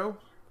guy as well? Do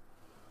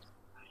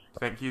you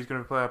think he's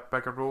going to play a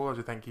bigger role, or do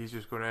you think he's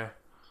just going to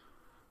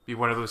be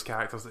one of those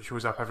characters that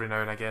shows up every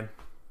now and again?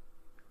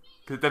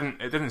 Because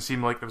it didn't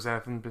seem like there was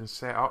anything been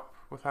set up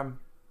with him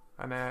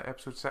in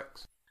episode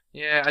 6.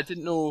 Yeah, I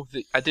didn't know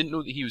that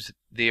he was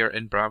there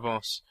in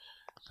Bravos.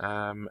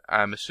 I'm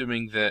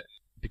assuming that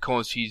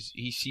because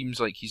he seems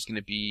like he's going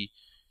to be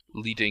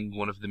leading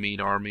one of the main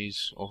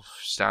armies of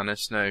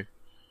Stannis now,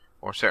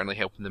 or certainly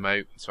helping them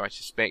out. So I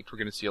suspect we're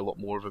going to see a lot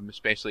more of him,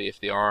 especially if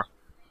they are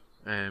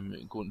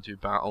going to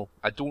battle.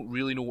 I don't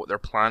really know what their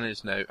plan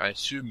is now. I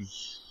assume,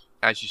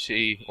 as you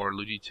say or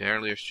alluded to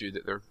earlier, Stu,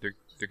 that they're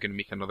going to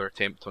make another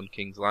attempt on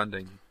King's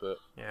Landing. But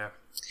yeah,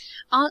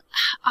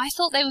 I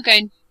thought they were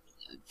going.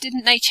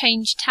 Didn't they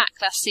change tack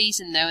last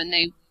season though? And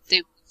they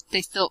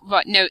thought,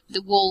 right, no,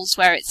 the wall's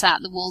where it's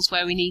at. The wall's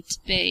where we need to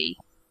be.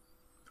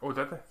 Oh,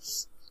 did they?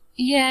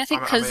 Yeah, I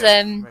think because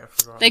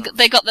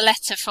they got the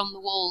letter from the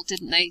wall,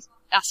 didn't they,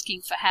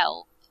 asking for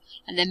help,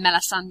 and then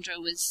Melisandre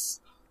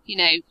was,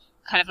 kind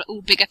of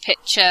like, bigger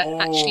picture.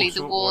 Actually,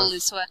 the wall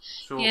is where.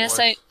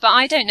 But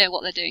I don't know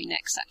what they're doing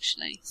next,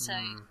 actually. So,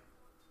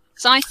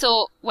 because I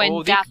thought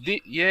when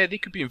they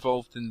could be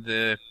involved in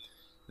the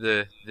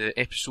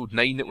episode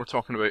 9 that we're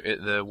talking about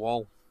at the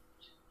wall.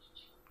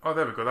 Oh,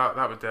 there we go.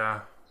 That would.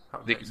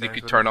 They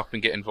could turn up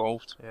and get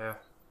involved. Yeah.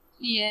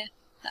 Yeah,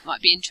 that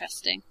might be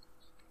interesting.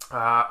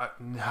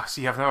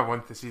 See, I've never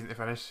wanted the season to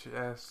finish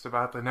so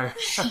badly now.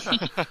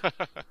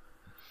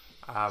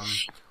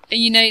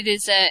 And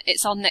there's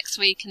it's on next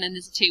week, and then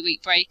there's a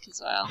 2-week break as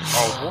well.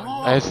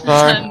 Oh, what? It's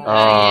fun.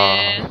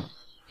 Yeah,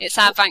 it's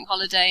our bank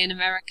holiday in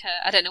America.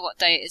 I don't know what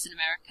day it is in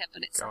America,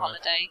 but it's a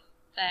holiday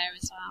there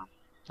as well.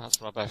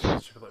 That's rubbish.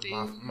 It should be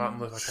like Martin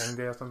Luther King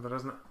Day or something,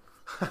 isn't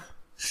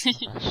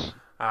it?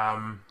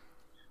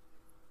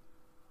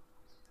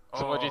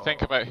 So what do you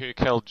think about who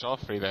killed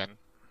Joffrey then?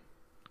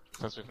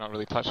 Since we've not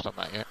really touched on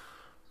that yet.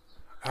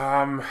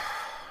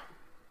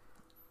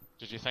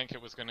 Did you think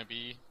it was going to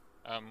be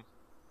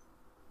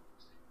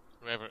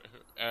whoever?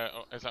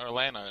 Is that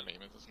Olenna her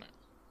name, isn't it?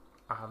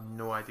 I have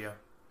no idea.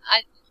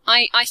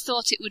 I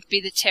thought it would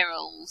be the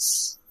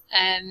Tyrells.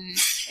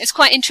 It's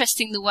quite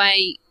interesting the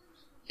way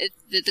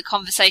the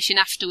conversation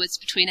afterwards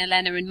between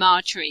Olenna and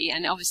Marjorie,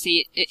 and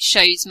obviously it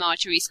shows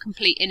Marjorie's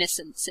complete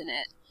innocence in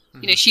it.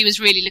 Mm-hmm. She was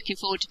really looking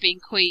forward to being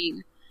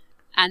queen,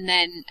 and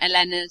then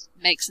Olenna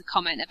makes a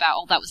comment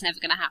about, that was never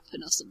going to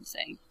happen or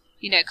something.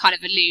 Kind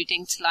of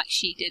alluding to like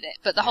she did it.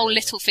 But the whole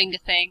Littlefinger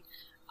thing,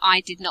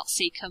 I did not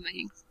see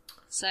coming.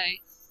 So,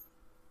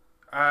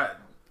 I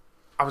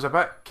was a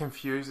bit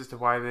confused as to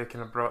why they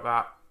kind of brought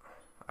that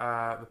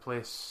the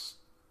place,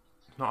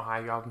 not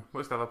Highgarden.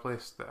 What's the other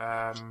place? The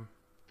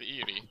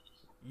Eyrie.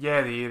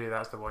 Yeah, the Eyrie.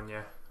 That's the one.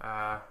 Yeah.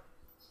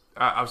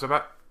 I was a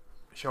bit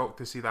shocked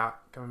to see that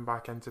coming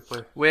back into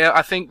play. Well,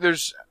 I think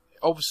there's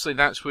obviously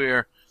that's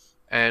where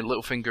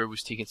Littlefinger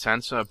was taking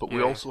Sansa, but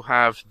we also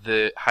have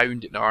the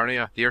Hound and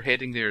Arya. They're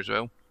heading there as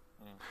well.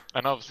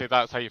 And obviously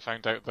that's how you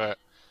found out that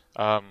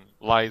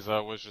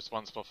Lysa was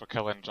responsible for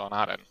killing Jon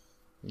Arryn.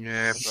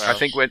 Yeah, well. I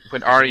think when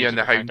Arya and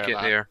the Hound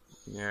get there.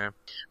 Yeah.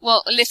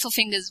 Well,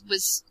 Littlefinger's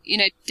was,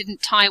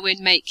 didn't Tywin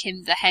make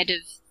him the head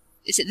of?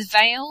 Is it the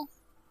Vale?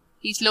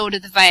 He's Lord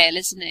of the Vale,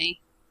 isn't he?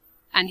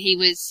 and he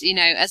was,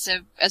 as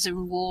a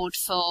reward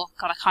for,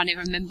 God, I can't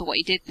even remember what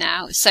he did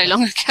now. It was so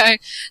long ago.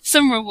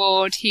 Some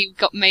reward, he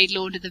got made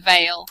Lord of the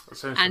Vale,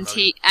 and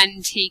to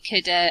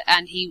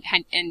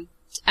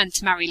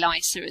marry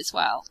Lysa as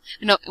well,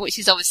 which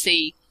is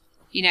obviously,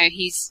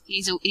 he's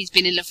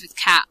been in love with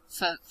Kat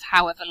for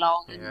however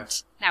long,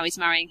 and now he's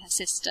marrying her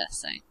sister.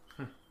 So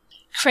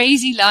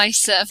crazy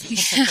Lysa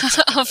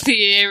of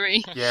the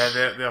Eyrie. Yeah,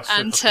 they're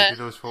super creepy,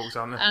 those folks,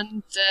 aren't they?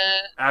 And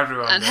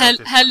everyone and there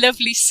her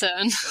lovely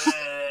son.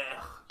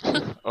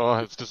 Oh,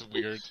 it's just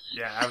weird.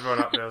 Yeah, everyone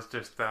up there's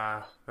just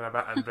they're a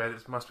bit inbred.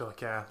 It must be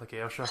like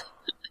Ayrshire.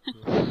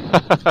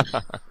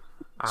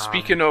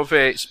 Speaking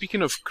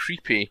of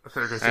creepy, I thought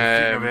you were going to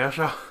say speaking of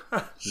Ayrshire.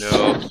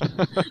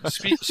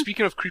 No.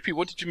 Speaking of creepy,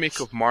 what did you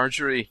make of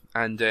Marjorie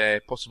and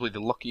possibly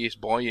the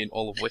luckiest boy in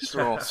all of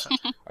Westeros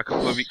a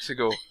couple of weeks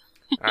ago?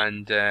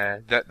 And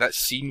that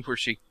scene where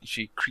she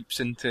creeps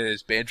into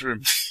his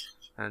bedroom,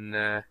 and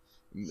it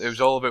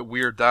was all about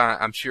weird.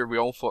 That I'm sure we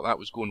all thought that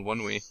was going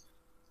one way.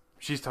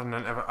 She's turning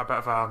into a bit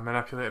of a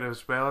manipulator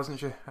as well, isn't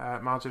she,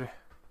 Marjorie?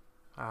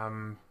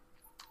 Kind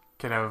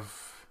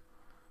of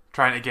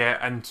trying to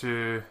get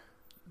into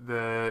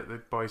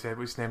the boy's head.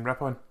 What's his name?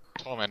 Rippon?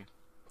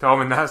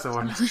 Tommen, that's the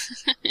one.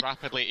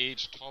 Rapidly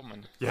aged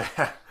Tommen.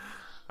 Yeah.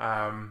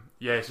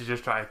 Yeah, she's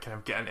just trying to kind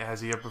of get into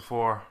his ear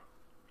before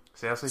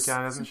Cersei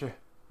can, isn't she?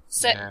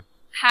 So,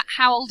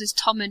 how old is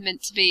Tommen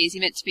meant to be? Is he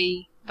meant to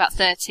be about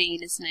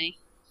 13, isn't he?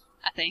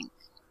 I think.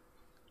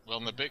 Well,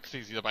 in the books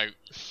he's about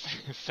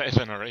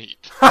 7 or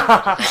 8.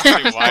 I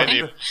don't see why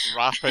they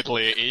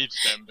rapidly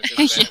aged him,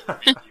 because they're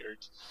weird.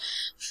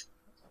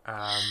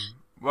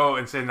 Well,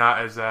 in saying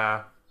that,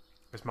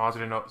 is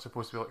Marjorie not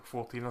supposed to be like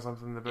 14 or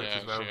something in the books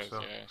as well? She is,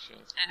 so she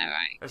is. Oh,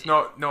 right. it's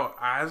not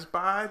as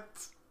bad,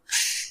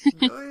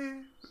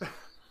 really.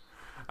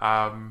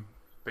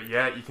 But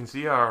yeah, you can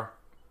see her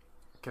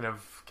kind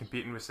of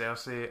competing with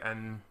Cersei,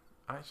 and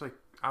actually,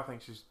 I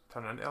think she's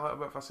turned into a little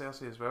bit of a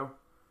Cersei as well.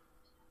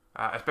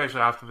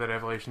 Especially after the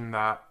revelation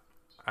that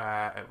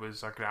it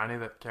was her granny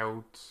that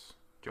killed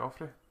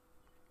Joffrey.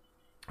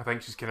 I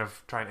think she's kind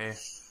of trying to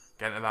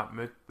get into that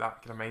mood,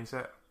 that kind of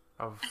mindset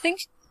of. I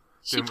think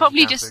she doing what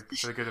probably can just.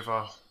 for the good of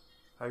her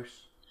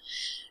house.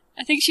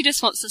 I think she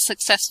just wants a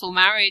successful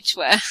marriage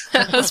where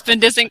her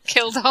husband isn't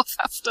killed off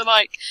after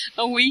like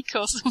a week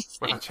or something.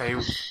 With a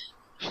child.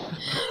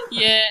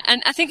 Yeah,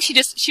 and I think she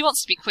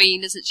wants to be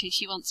queen, doesn't she?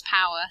 She wants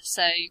power,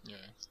 so. Yeah.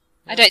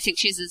 I don't think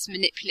she's as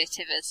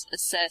manipulative as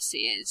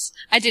Cersei is.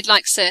 I did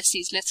like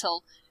Cersei's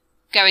little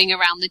going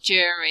around the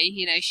jury.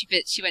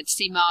 She went to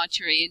see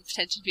Marjorie and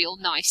pretended to be all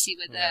nicey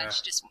with her. Yeah. And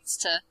she just wants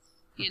to,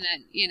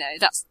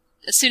 that's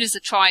as soon as the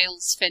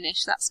trial's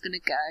finished, that's going to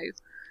go.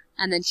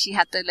 And then she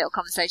had the little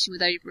conversation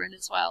with Oberyn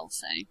as well.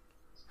 So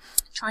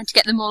trying to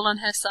get them all on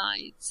her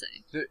side. So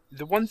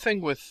The one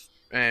thing with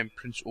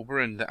Prince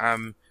Oberyn that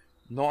I'm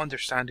not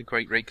understanding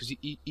quite right, because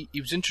he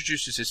was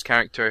introduced as this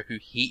character who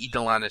hated the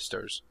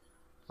Lannisters.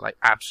 Like,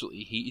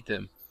 absolutely hated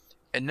them,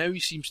 and now he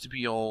seems to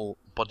be all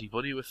buddy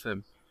with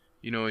them.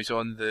 He's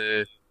on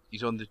the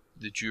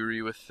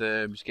jury with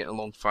them. He's getting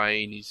along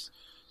fine. He's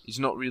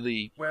not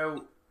really.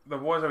 Well, there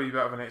was a wee bit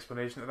of an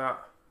explanation to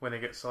that when he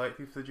gets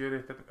selected for the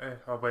jury, didn't he?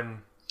 Or when.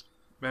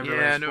 Remember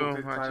when he spoke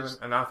to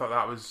Tywin? And I thought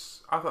that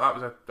was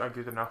a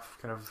good enough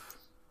kind of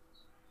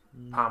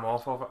palm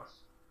off of it.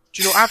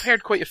 Do you know? I've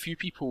heard quite a few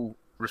people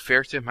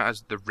refer to him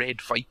as the Red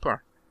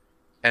Viper.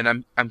 And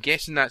I'm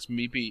guessing that's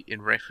maybe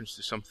in reference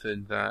to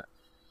something that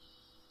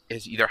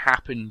has either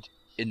happened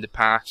in the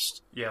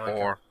past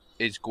or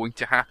is going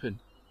to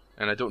happen.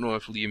 And I don't know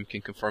if Liam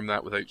can confirm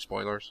that without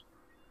spoilers.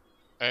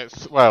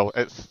 It's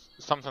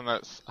something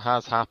that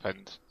has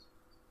happened,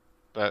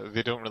 but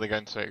they don't really go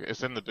into it.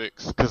 It's in the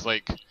books, because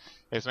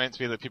it's meant to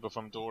be that people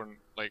from Dorne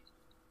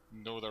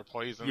know their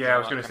poisons. Yeah, I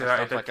was going to say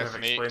that. He Like did kind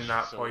of explain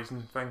that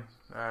poison thing.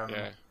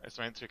 Yeah, it's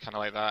meant to be kind of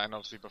like that, and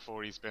obviously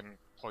before he's been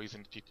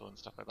poisoned people and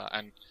stuff like that,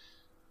 and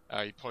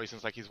he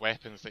poisons his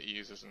weapons that he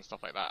uses and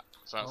stuff like that.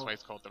 So that's why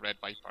it's called the Red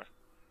Viper.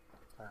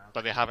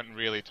 But they haven't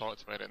really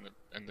talked about it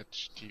in the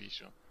TV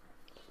show.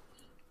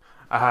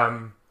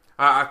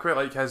 I quite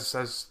like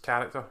his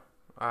character.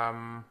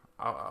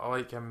 I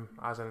like him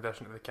as an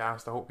addition to the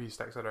cast. I hope he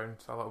sticks around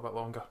a little bit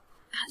longer.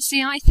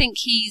 See, I think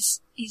he's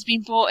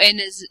been brought in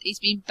he's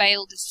been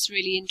bailed as this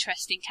really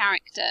interesting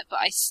character, but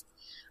I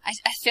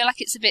feel like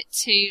it's a bit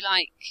too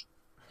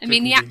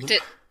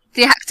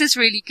the actor's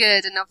really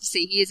good, and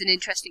obviously he is an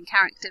interesting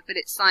character, but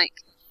it's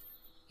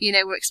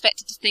we're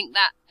expected to think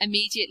that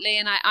immediately,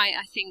 and I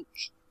think,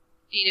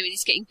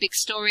 he's getting big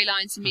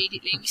storylines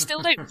immediately. We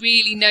still don't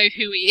really know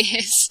who he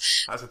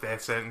is. That's a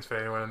death sentence for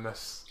anyone in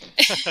this.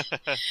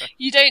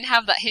 You don't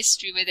have that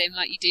history with him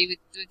like you do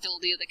with all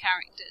the other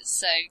characters,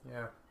 so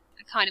yeah.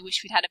 I kind of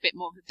wish we'd had a bit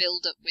more of a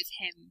build-up with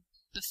him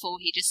before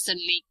he just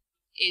suddenly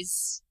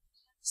is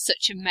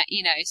such at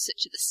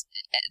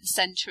the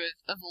centre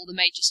of all the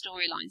major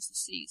storylines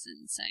this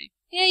season. So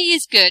yeah, he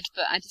is good,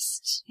 but I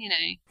just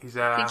I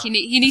think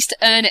he needs to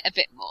earn it a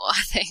bit more.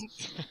 I think.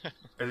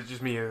 Is it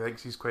just me who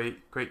thinks he's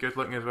quite good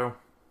looking as well?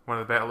 One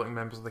of the better looking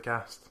members of the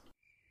cast.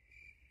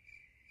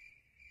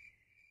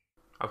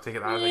 I'll take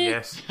it as a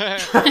yes.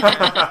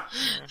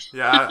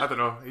 Yeah, I don't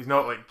know. He's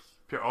not like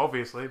pure,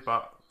 obviously,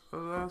 but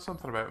there's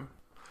something about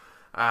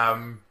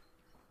him.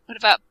 What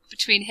about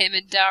between him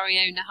and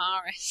Dario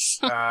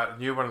Naharis?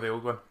 New one or the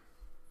old one?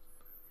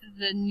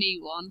 The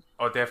new one.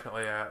 Oh,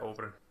 definitely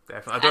Oberyn.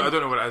 Definitely. I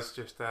don't know what it is.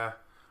 Just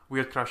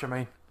weird crush of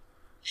mine.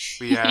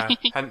 We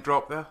hint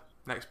drop there.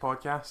 Next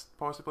podcast,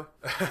 possibly.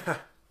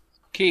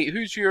 Kate,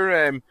 who's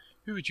your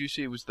who would you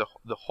say was the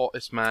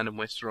hottest man in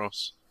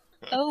Westeros?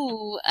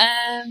 Oh,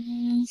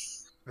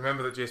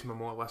 Remember that Jason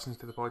Momoa listens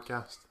to the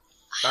podcast.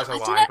 That's a I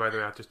lie, don't know. by the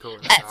way. I just told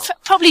him that.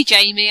 probably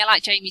Jamie. I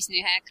like Jamie's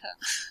new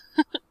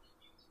haircut.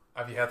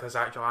 Have you heard his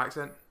actual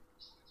accent?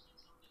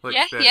 Like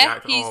Yeah, the yeah,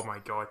 actor- he's- oh my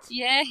god.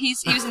 Yeah, he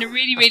was in a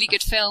really, really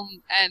good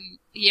film a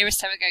year or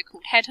so ago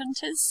called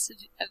Headhunters.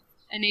 Have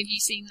any of you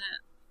seen that?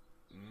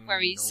 Where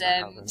he's No, I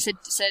haven't.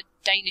 it's a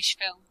Danish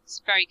film.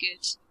 It's very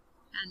good,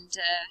 and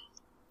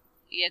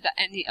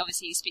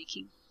obviously he's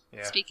speaking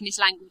his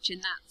language in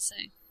that. So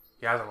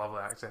He has a lovely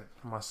accent,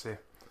 I must say.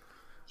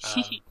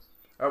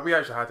 We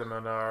actually had him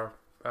in our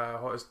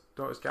hottest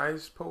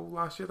guys poll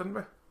last year, didn't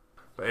we?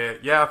 But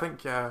I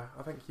think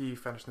he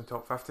finished in the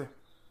top 50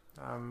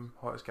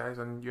 hottest guys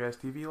on US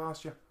TV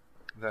last year.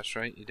 That's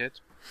right, he did.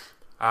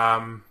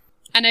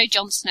 I know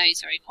Jon Snow's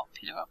very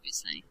popular,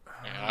 obviously.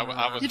 Yeah,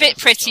 I was He's a bit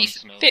pretty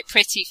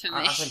pretty for me.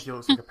 I think he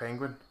looks like a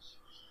penguin.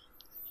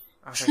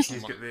 I think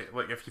he's got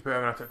if you put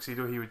him in a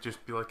tuxedo, he would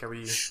just be like a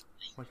wee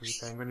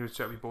penguin. He would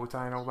set a wee bow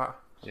tie and all that.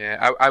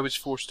 Yeah, I was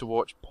forced to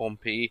watch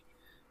Pompeii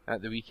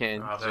at the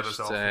weekend. Oh, that was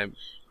awful.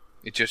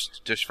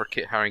 Just for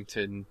Kit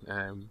Harington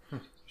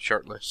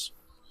shirtless.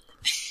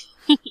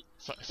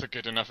 So it's a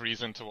good enough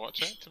reason to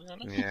watch it, to be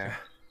honest. Yeah.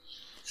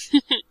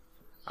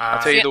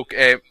 I'll tell you though,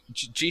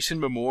 Jason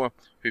Momoa,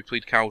 who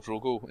played Khal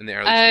Drogo in the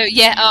early seasons,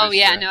 he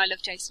was, no, I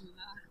love Jason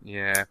Momoa.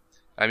 Yeah.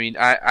 I mean,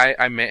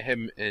 I met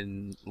him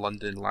in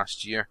London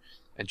last year,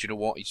 and do you know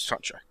what? He's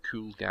such a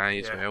cool guy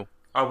as well.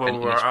 Oh, well, And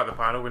we were he's- at the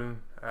panel when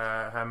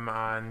him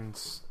and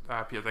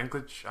Peter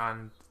Dinklage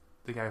and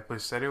the guy who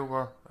plays Cyril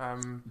were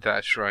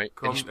That's right.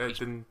 And he's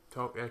doing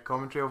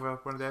commentary over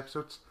one of the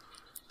episodes.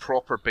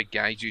 proper big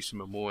guy, Jason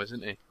Momoa,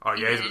 isn't he? Oh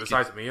yeah, he's about the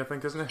size of me, I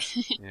think, isn't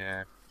he?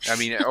 Yeah. I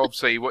mean,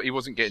 obviously, he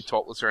wasn't getting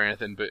topless or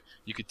anything, but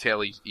you could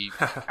tell he's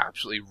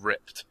absolutely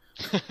ripped.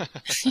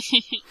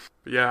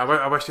 But yeah,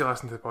 I wish he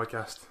listened to the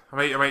podcast. I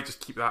might just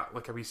keep that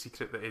like a wee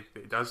secret that he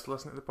does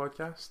listen to the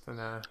podcast,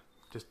 and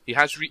just He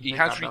has make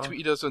that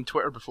retweeted us on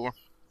Twitter before.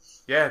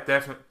 yeah,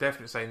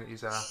 definite sign that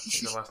he's a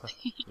listener.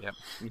 Yep,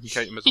 you can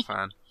count him as a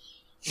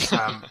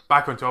fan.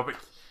 Back on topic.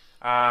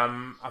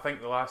 I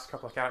think the last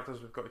couple of characters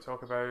we've got to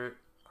talk about.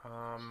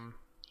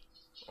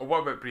 What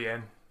about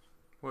Brienne?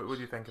 What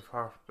do you think of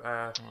her?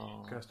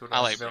 Kind of story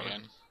I like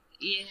development?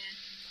 Brienne.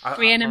 Yeah,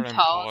 Brienne and Her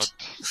Pod.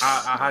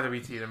 I had a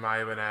wee tear in my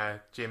eye when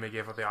Jaime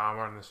gave her the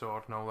armour and the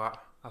sword and all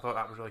that. I thought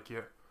that was really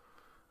cute.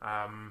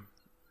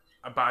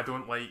 But I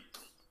don't like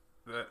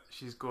that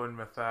she's going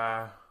with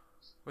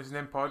what's his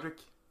name, Podrick?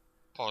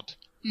 Pod.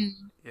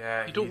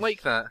 Yeah. You don't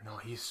like that? No,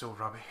 he's so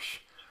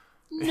rubbish.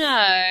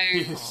 No.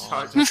 He's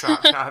such a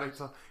crap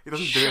character. He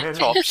doesn't do anything.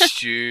 Top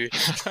stew.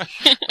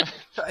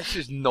 This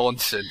is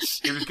nonsense.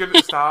 He was good at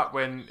the start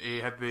when he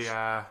had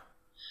the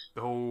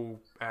whole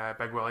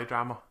Big Willie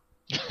drama,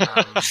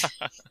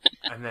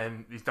 and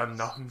then he's done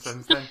nothing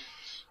since then.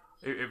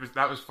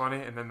 That was funny,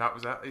 and then that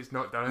was it. He's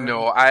not done anything.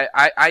 No,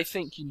 I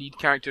think you need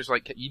characters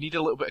like you need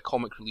a little bit of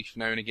comic relief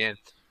now and again,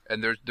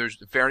 and there's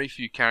very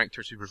few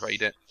characters who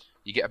provide it.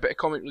 You get a bit of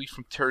comic relief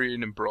from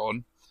Tyrion and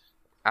Bronn,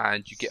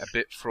 and you get a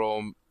bit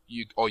from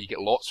you get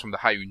lots from the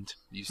Hound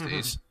these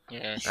days.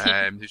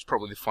 Yeah. Who's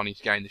probably the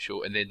funniest guy in the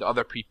show, and then the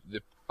other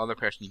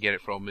person you get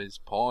it from is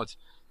Pod,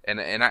 and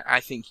I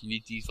think you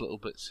need these little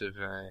bits of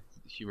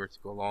humour to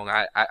go along.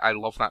 I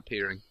love that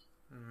pairing.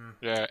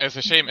 Yeah, it's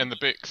a shame in the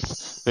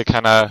books they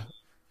kind of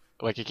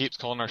like he keeps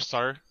calling her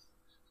Sir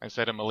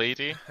instead of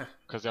Milady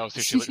because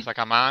obviously she looks like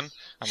a man,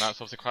 and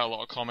that's obviously quite a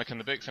lot of comic in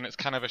the books, and it's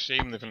kind of a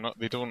shame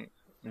they don't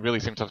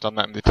really seem to have done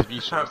that in the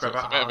TV show. So it's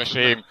a bit of a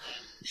shame.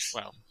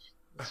 Well,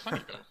 it's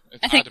funny though.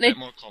 It's I think a bit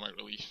more comic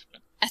relief.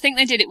 But... I think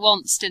they did it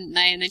once, didn't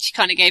they? And then she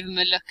kind of gave him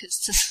a look as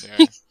to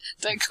Yeah.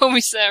 don't call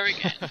me Sir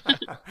again.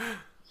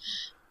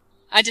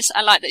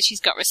 I like that she's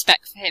got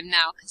respect for him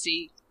now because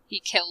he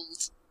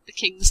killed the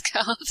King's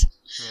Guard.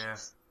 Yeah.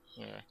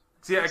 Yeah.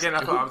 See, again, I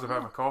thought that was a bit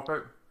of a cop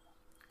out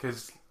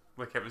because,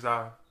 like, it was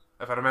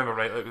if I remember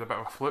right, it was a bit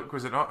of a fluke,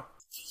 was it not?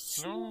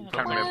 No, I Can't don't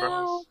think remember. it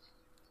was.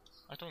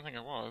 I don't think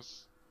it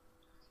was.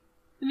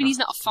 I mean, he's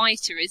not a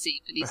fighter, is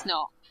he? But he's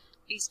not.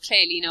 He's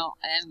clearly not.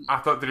 I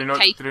thought did he not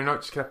capable.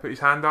 just kind of put his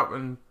hand up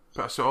and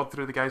put a sword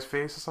through the guy's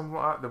face or something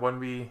like that? The one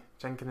wee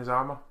chink in his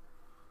armour.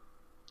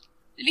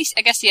 At least,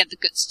 I guess he had the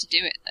guts to do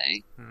it,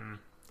 though.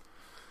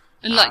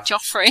 Unlike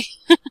Joffrey.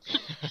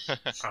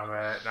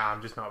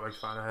 I'm just not a big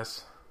fan of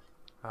his.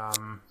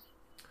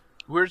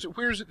 Where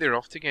is it they're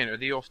off to again? Are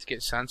they off to get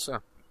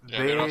Sansa?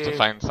 Yeah, they have to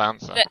find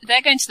Sansa.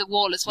 They're going to the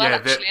wall as well, yeah,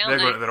 actually, they're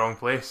aren't going they? to the wrong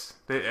place.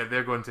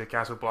 They're going to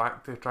Castle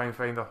Black to try and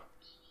find her,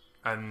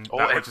 and Oh,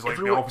 that which is like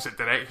the everyone- opposite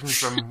direction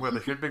from where they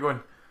should be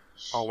going.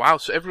 Oh wow!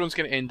 So everyone's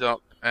going to end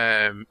up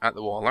at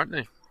the wall, aren't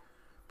they?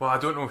 Well, I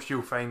don't know if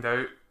she'll find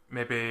out.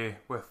 Maybe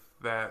with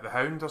the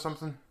Hound or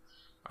something,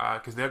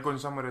 because they're going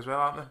somewhere as well,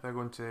 aren't they? They're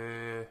going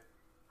to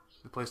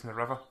the place in the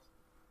river.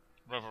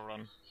 River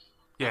Run.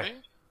 Yeah.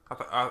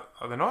 Are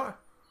they not?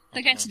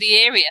 They're going to the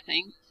Eyrie, I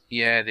think.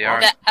 Yeah, they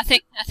are. I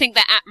think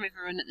they're at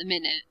River Run at the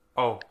minute.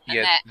 Oh, And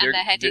yeah, they're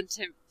heading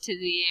to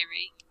the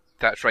Eyrie.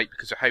 That's right,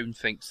 because the Hound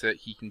thinks that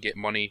he can get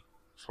money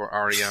for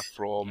Arya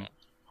from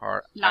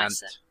her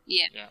Lysa. aunt.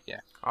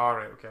 Yeah. all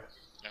right, okay.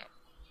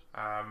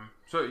 Yeah.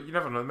 So you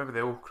never know. Maybe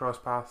they'll cross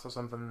paths or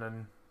something,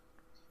 and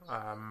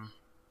there'll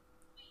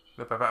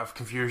be a bit of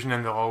confusion,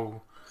 and they'll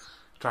all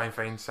try and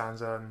find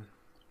Sansa. And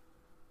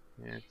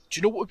Yeah. Do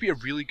you know what would be a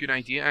really good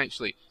idea,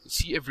 actually?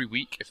 See, every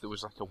week, if there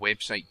was like a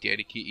website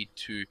dedicated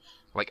to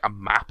like a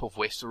map of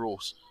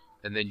Westeros,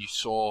 and then you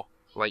saw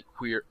like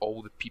where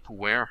all the people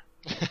were.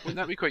 Wouldn't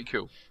that be quite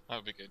cool? That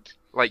would be good.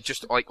 Like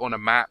just like on a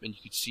map, and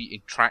you could see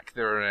and track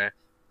their.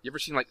 You ever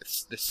seen like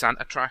the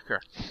Santa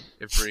tracker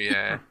every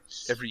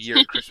year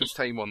at Christmas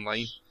time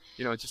online?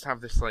 You know, just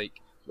have this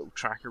like little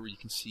tracker where you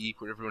can see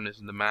where everyone is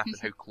in the map and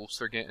how close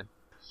they're getting.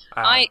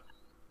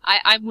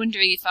 I'm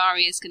wondering if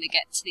Arya's going to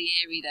get to the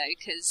Eyrie though,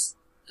 because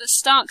the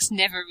Starks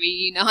never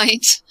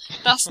reunite.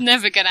 That's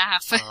never going to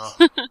happen.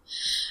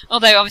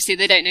 Although obviously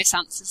they don't know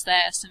Sansa's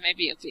there, so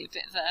maybe it'll be a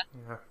bit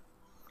of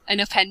an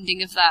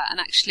upending of that. And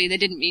actually, they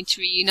didn't mean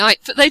to reunite,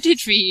 but they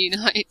did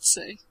reunite.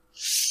 So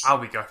I'll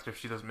be gutted if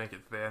she doesn't make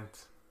it to the end.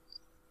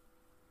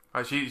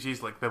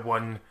 She's like the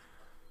one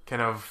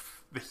kind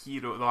of the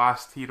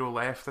last hero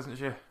left, isn't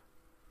she?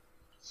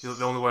 She's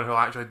the only one who'll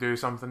actually do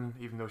something,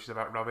 even though she's a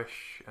bit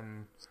rubbish,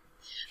 and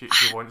she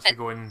wants to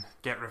go and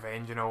get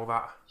revenge and all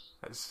that.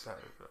 It's a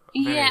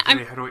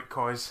very heroic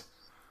cause.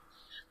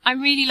 I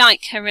really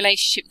like her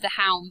relationship with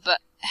the Hound, but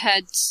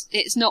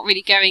it's not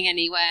really going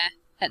anywhere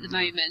at the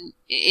moment.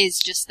 It is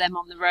just them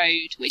on the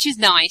road, which is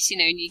nice,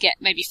 and you get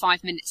maybe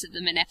 5 minutes of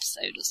them an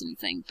episode or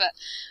something. But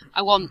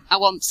I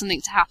want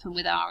something to happen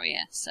with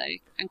Arya,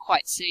 and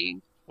quite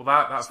soon. Well,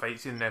 that fight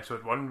scene in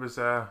episode 1 was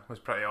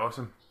pretty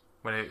awesome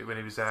when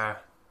he was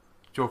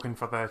joking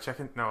for the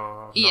chicken.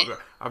 No,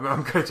 I'm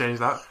going to change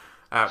that.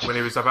 When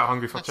he was a bit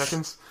hungry for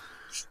chickens.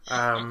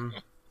 I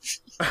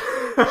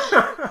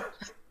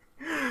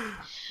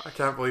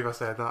can't believe I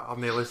said that. I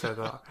nearly said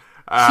that.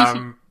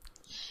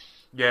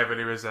 Yeah, when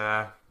he was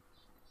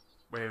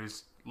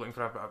looking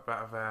for a bit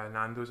of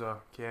Nando's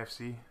or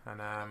KFC, and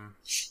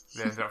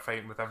they ended up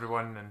fighting with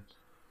everyone, and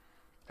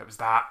it was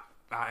that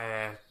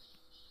it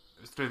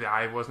was through the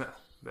eye, wasn't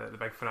it? The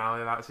big finale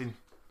of that scene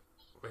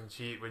when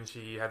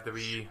she had the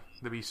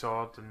wee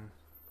sword and.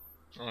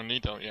 Oh,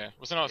 needle, yeah.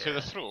 Was it not through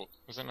the throat?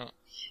 Was it not?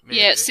 Maybe.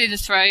 Yeah, it's through the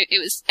throat. It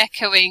was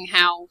echoing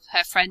how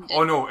her friend had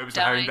Oh no, it was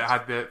died. the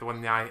Hound that had the one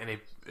in the eye, and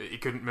he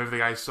couldn't move the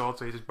guy's sword,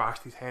 so he just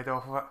bashed his head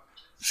off of it.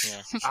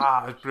 Yeah.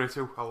 It's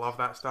brutal. I love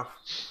that stuff.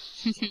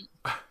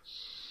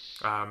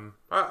 I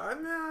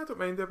don't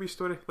mind the wee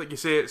story. Like you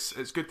say,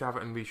 it's good to have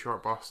it in wee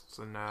short bursts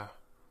and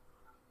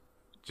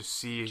just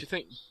see.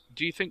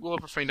 Do you think we'll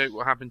ever find out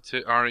what happened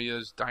to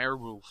Arya's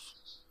direwolf?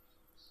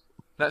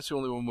 That's the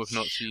only one we've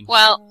not seen.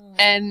 Well,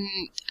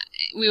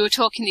 we were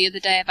talking the other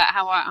day about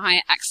how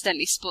I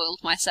accidentally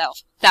spoiled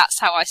myself. That's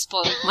how I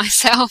spoiled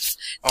myself.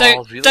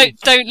 Really?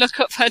 Don't look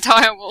up her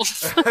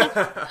direwolf.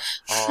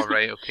 Oh,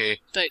 right, okay.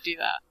 Don't do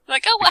that.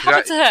 Like, oh, what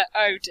happened to her?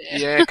 Oh dear.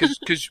 Yeah,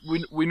 because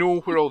we know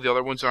where all the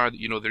other ones are.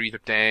 They're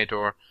either dead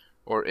or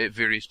at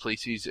various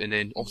places, and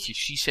then obviously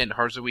she sent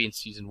hers away in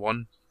season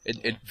 1,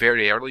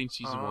 very early in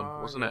season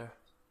 1, wasn't it?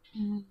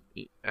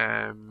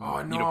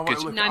 Oh no,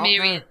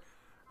 Nymeria.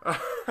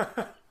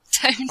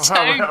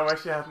 Don't. I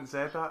wish you hadn't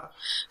said that.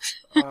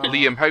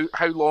 Liam,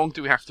 how long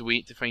do we have to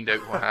wait to find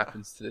out what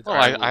happens to the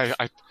direwolf?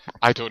 Well,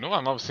 I don't know.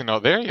 I'm obviously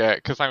not there yet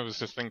because I was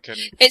just thinking.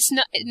 It's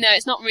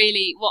not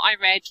really what I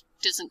read.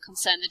 Doesn't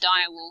concern the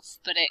direwolf,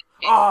 but it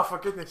Oh, for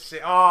goodness'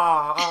 sake!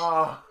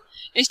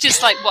 it's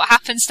just like what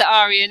happens to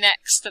Arya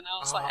next, and I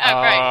was like,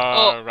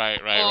 oh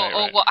great,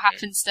 right. What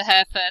happens to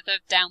her further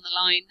down the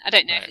line. I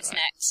don't know if it's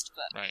next,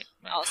 but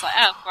I was like,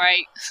 oh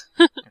great.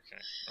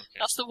 Okay.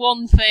 That's the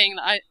one thing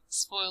that I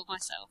spoiled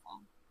myself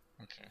on.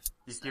 Okay.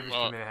 You've given us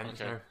too many hints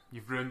now.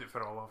 You've ruined it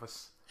for all of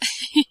us.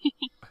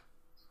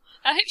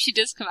 I hope she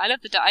does come. I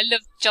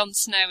love Jon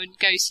Snow and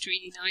Ghost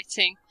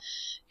reuniting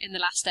in the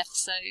last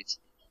episode.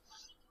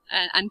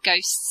 And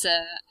Ghosts,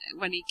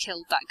 when he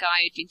killed that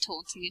guy who'd been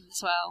taunting him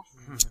as well.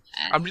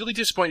 I'm really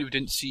disappointed we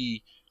didn't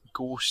see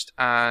Ghost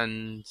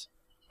and...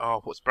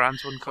 Oh, what's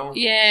Bran's one called?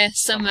 Yeah,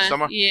 Summer.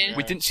 Yeah.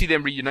 We didn't see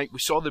them reunite. We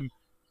saw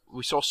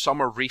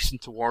Summer racing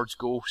towards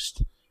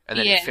Ghost, and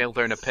then it fell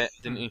down a pit,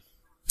 didn't he?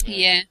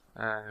 Yeah.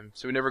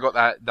 So we never got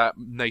that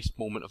nice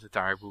moment of the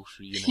direwolf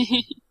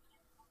reuniting.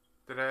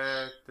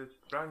 Did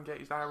Bran get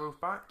his direwolf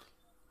back?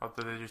 Or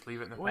did they just leave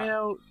it in the pit?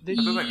 Well, I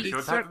don't think they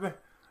showed that, did they?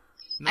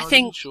 No, I think-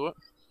 they didn't show it.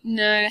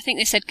 No, I think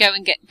they said go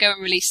and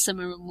release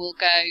Summer and we'll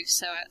go.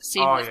 So it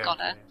seems they've got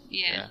her.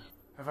 Yeah.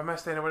 Have I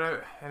missed anyone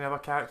out? Any other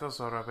characters,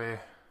 or are we?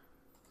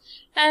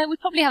 We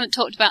probably haven't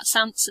talked about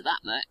Sansa that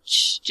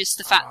much. Just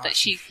the fact that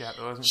she's shit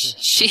though, isn't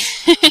she?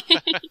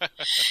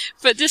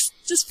 But just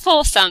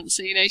poor Sansa,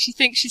 you know, she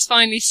thinks she's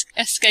finally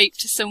escaped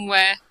to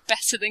somewhere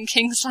better than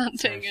King's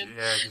Landing, and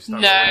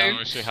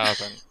No, she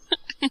hasn't.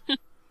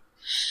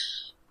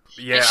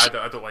 Yeah,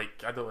 I don't like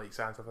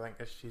Sansa. I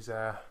think she's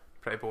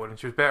pretty boring.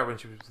 She was better when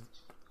she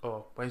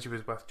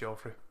was with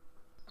Joffrey.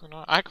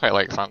 I quite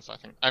like Sansa.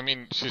 I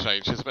mean, she's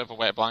right. She's a bit of a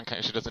wet blanket.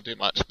 And she doesn't do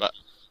much, but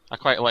I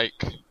quite like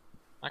her.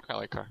 I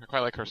quite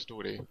like her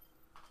story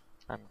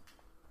and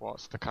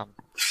what's to come.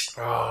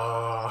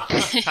 Oh.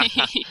 Sorry,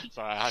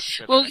 I had to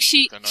say well,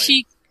 that.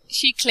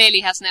 she clearly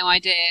has no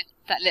idea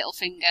that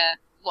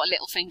what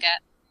Littlefinger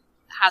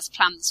has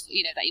plans.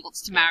 You know, that he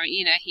wants to marry.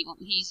 You know,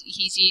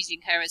 he's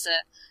using her as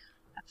a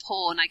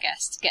pawn, I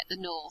guess, to get the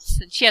North,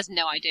 and she has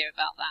no idea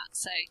about that.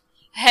 So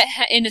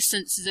her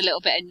innocence is a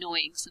little bit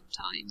annoying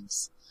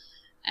sometimes.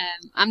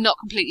 I'm not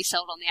completely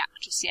sold on the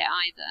actress yet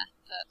either,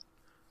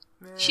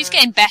 but she's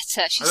getting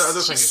better. She's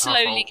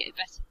slowly getting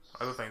better.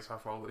 I don't think it's her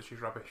fault that she's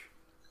rubbish.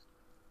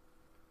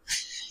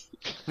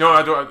 No,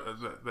 I don't.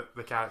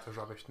 The character's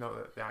rubbish,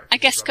 not the actress. I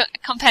guess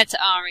compared to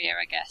Arya,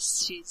 I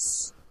guess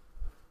she's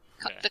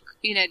the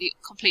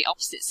complete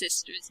opposite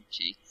sister, isn't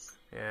she?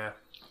 Yeah.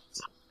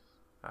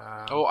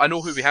 I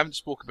know who we haven't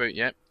spoke about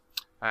yet,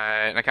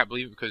 and I can't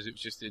believe it because it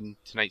was just in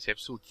tonight's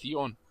episode.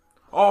 Theon.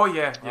 Oh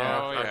yeah.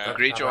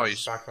 Great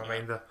choice. Back in my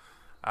mind there.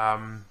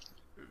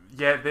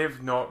 Yeah,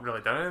 they've not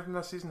really done anything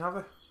this season,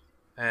 have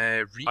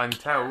they? Reek.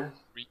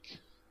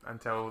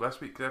 Until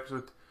this week's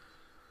episode.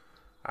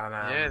 And,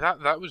 yeah,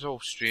 that was all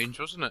strange,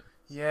 wasn't it?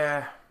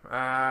 Yeah.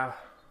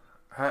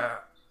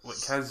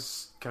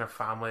 His kind of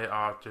family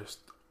are just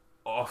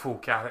awful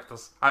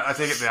characters. I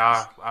take it they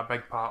are a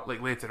big part,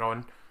 like later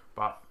on,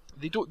 but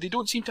they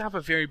don't seem to have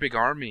a very big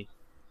army.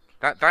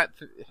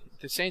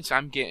 The sense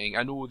I'm getting,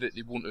 I know that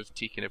they won't have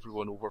taken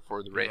everyone over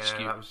for the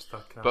rescue, that was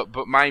just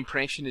but my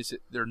impression is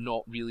that they're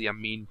not really a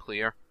main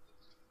player,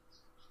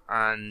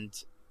 and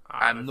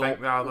I'm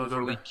not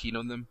overly keen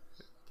on them.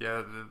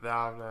 Yeah, they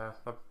are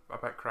a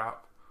bit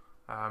crap.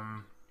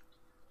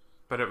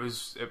 But it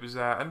was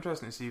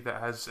interesting to see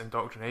that his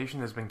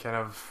indoctrination has been kind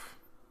of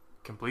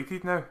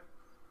completed now.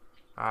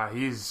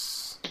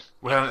 He's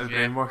well at the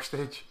brainwash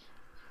stage.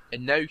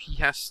 And now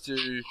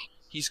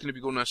he's going to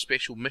be going on a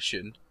special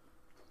mission,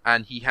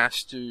 and he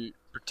has to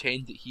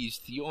pretend that he's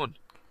Theon.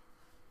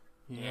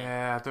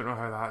 Yeah, I don't know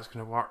how that's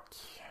going to work.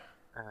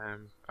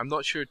 I'm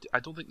not sure. I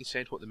don't think they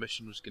said what the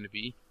mission was going to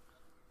be,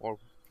 or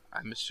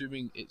I'm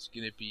assuming it's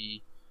going to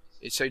be.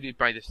 It sounded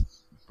by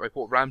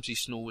what Ramsay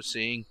Snow was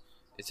saying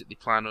is that they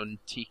plan on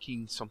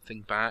taking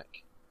something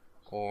back,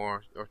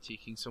 or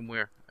taking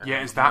somewhere.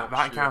 Yeah, is that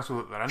castle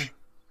that they're in?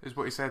 Is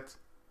what he said.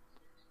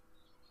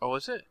 Oh,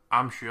 is it?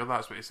 I'm sure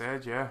that's what he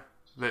said. Yeah,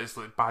 that it's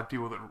like bad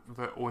people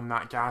that own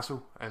that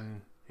castle,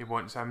 and he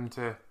wants him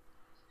to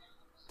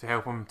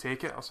help him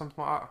take it or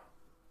something like that,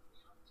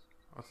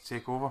 or to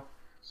take over.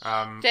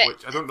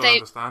 Which I don't really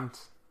understand.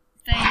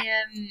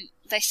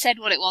 They said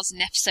what it was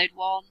in episode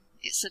 1.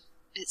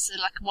 It's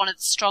like one of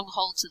the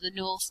strongholds of the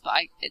north, but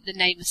the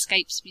name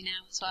escapes me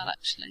now as well,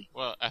 actually.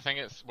 Well, I think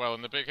in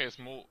the book it's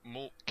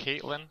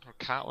Caitlin or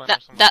something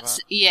that's like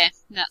that. Yeah,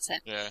 that's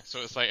it. Yeah, so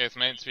it's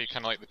meant to be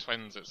kind of like the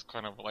twins. It's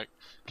kind of like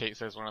Kate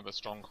says, one of the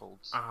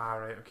strongholds. Ah,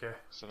 right, okay.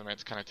 So they're meant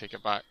to kind of take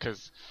it back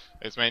because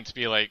it's meant to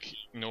be like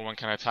no one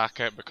can attack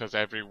it because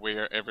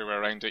everywhere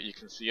around it you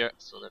can see it,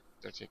 so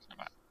they're taking it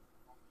back.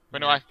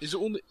 But no, is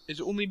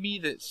it only me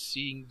that's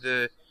seeing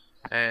the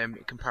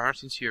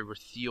comparisons here with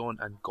Theon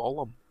and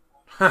Gollum?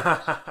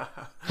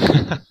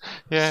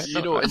 Yeah,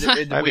 you know, in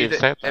the way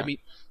that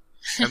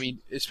I mean,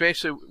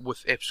 especially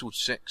with episode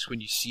 6 when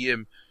you see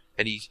him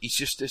and he's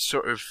just this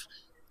sort of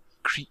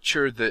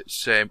creature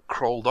that's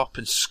crawled up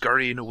and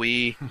scurrying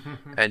away,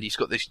 and he's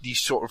got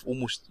these sort of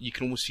you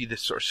can almost see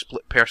this sort of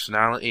split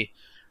personality.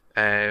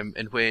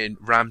 And when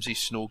Ramsay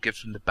Snow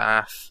gives him the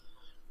bath,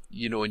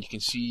 you know, and you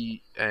can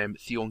see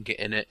Theon get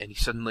in it, and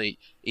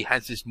he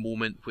has this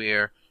moment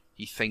where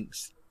he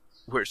thinks,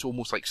 where it's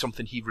almost like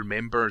something he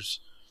remembers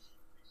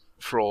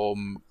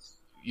from,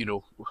 you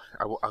know,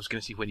 I was going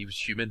to say when he was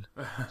human.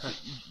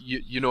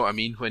 you know what I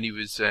mean? When he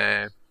was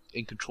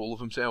in control of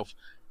himself.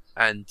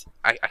 And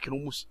I can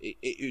almost,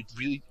 it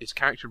really, his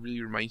character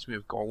really reminds me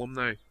of Gollum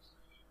now.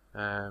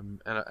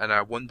 And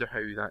I wonder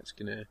how that's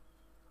going to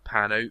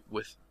pan out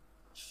with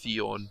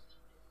Theon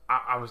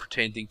I was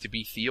pretending to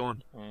be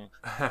Theon.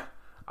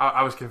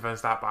 I was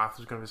convinced that bath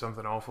was going to be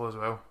something awful as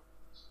well.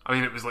 I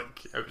mean, it was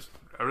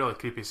a really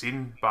creepy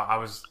scene, but I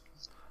was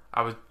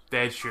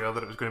dead sure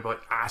that it was going to be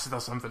like acid or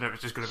something. It was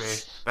just going to be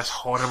this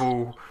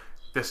horrible,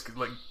 this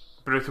like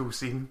brutal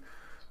scene.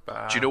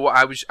 But, do you know what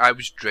I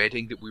was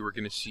dreading that we were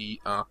going to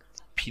see a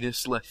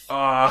penisless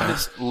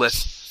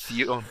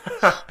Theon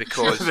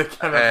because they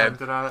kind of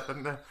hinted at it,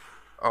 didn't they?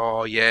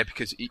 Oh yeah,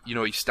 because you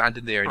know he's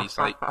standing there and he's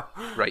like,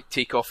 right,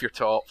 take off your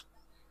top.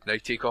 Now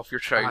take off your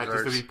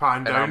trousers. Just to be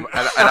panned down.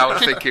 And I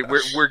was thinking,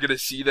 we're going to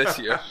see this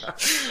here.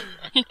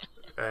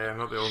 I'm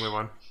not the only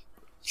one.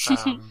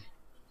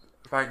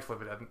 Thankfully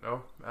we didn't,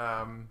 though.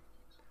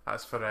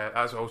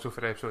 That's also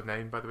for episode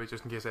 9, by the way,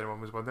 just in case anyone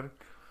was wondering.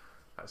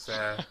 That's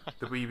the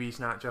Wee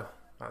Snatcher.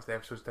 That's the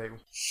episode's title.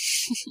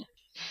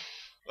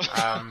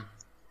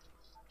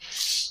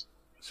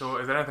 So,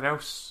 is there anything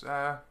else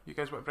you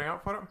guys want to bring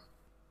up for it?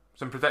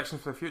 Some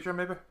predictions for the future,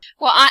 maybe?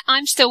 Well,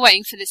 I'm still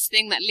waiting for this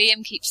thing that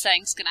Liam keeps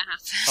saying is going to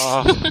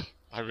happen.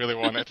 I really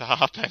want it to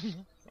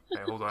happen.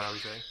 Okay, hold on, I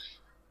was saying.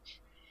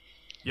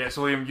 Yeah,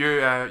 so Liam,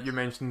 you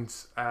mentioned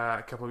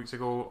a couple of weeks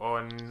ago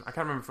on, I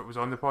can't remember if it was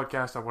on the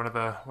podcast or one of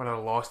the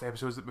lost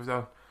episodes that we've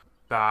done,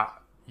 that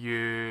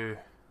you're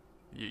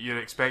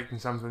expecting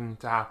something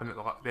to happen at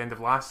the end of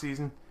last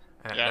season,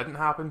 and it didn't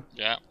happen.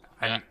 Yeah.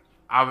 And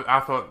I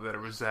thought that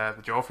it was the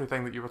Joffrey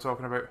thing that you were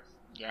talking about.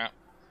 Yeah.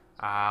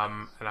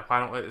 And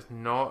apparently it's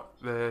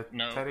not the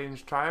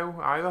Tyrion's trial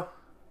either.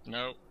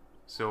 No.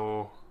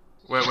 So,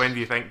 when do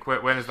you think?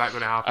 When is that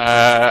going to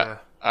happen?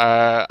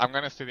 I'm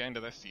going to say the end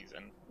of this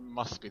season.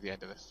 Must be the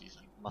end of this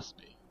season. Must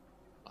be.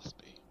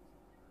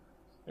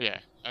 Yeah.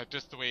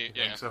 Just the way.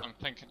 Yeah. So? I'm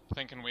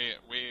thinking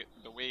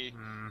the way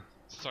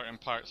certain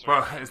parts.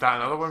 Well, is that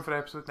another one for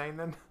episode 9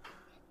 then?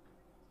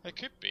 It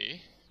could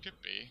be. It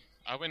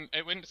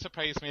wouldn't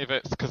surprise me if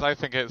it's, because I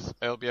think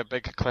it'll be a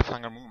big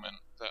cliffhanger moment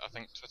that I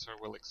think Twitter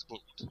will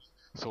explode.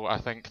 So I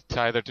think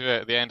to either do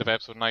it at the end of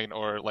episode 9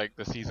 or like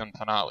the season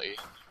finale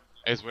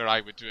is where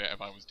I would do it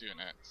if I was doing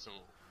it. So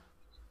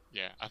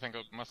yeah, I think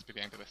it must be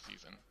the end of this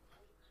season.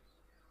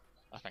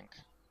 I think.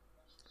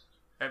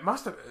 It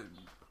must have.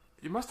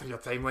 You must have your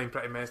timeline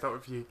pretty messed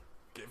up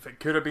if it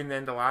could have been the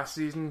end of last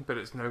season, but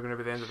it's now going to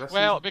be the end of this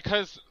season. Well,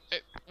 because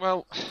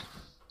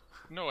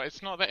no,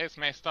 it's not that it's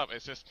messed up.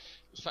 It's just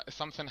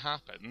something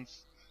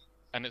happens,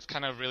 and it's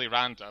kind of really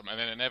random,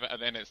 and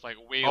then it's like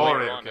way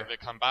later on that they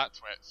come back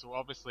to it. So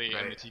obviously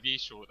in the TV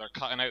show, they're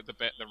cutting out the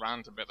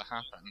random bit that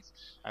happens,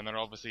 and they're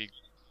obviously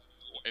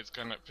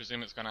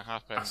presume it's gonna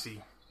happen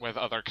with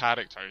other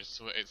characters.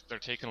 So they're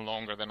taking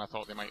longer than I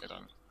thought they might have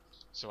done.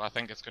 So I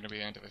think it's going to be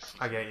the end of this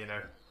season. I get you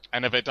now.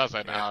 And if it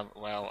doesn't, God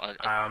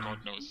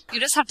knows. You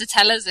just have to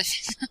tell us if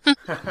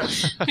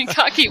we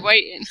can't keep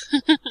waiting.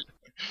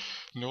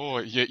 No,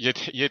 you'd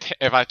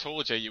if I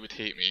told you, you would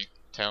hate me.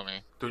 Tell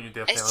me. Don't you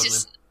dare tell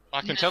us.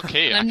 I can tell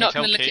Kate. I'm not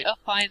going to look it up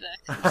either.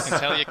 I can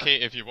tell you,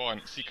 Kate, if you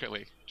want,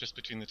 secretly, just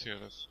between the two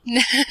of us.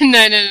 No.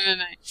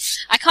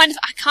 I kind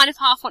of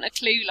half want a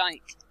clue,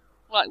 like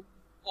what?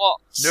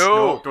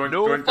 No,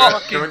 don't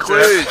fucking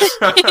clues.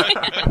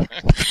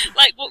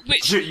 Like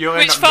which? You'll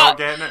end which up part? not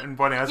getting it, and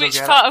Bonnie has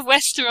Which part of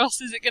Westeros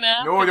is it going to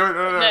happen? No,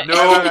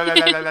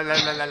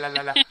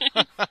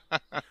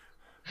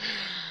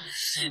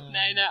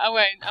 I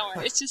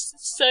won't. It's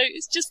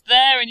just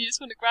there, and you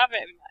just want to grab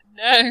it.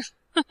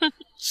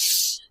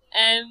 And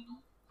no.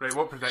 Right,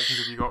 what predictions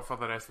have you got for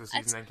the rest of the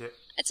season, then, Kate?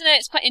 I don't know.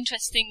 It's quite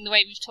interesting the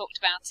way we've talked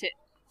about it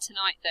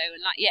tonight, though,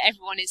 and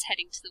everyone is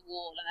heading to the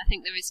wall, and I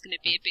think there is going to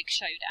be a big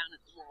showdown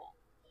at the wall.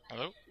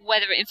 Hello?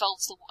 Whether it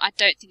involves I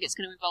don't think it's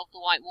going to involve the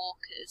White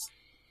Walkers.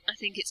 I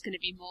think it's going to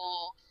be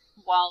more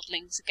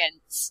wildlings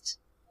against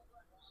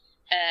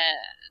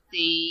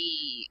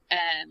the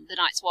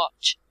Night's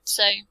Watch.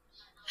 So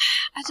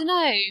I don't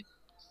know.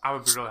 I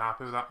would be really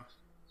happy with that.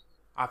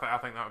 I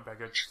think that would be a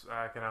good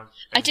kind of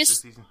end to the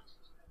season.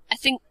 I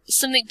think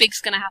something big's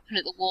going to happen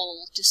at the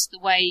wall. Just the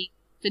way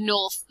the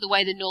North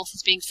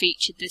is being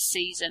featured this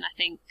season. I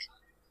think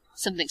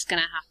something's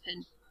going to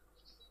happen.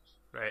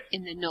 Right.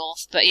 In the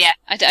North, but yeah,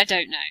 I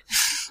don't know.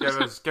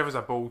 give us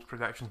a bold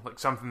prediction, like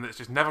something that's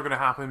just never going to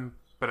happen,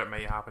 but it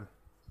might happen.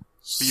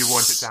 But you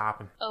want it to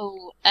happen.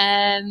 Oh,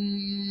 I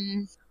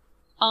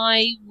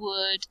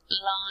would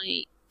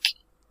like.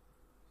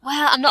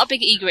 Well, I'm not a big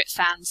Ygritte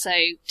fan, so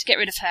to get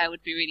rid of her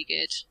would be really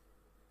good.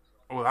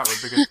 Oh, that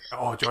would be good.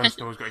 Oh, Jon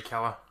Snow's got to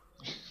kill her.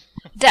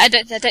 I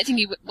don't think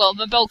he would. Well,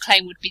 my bold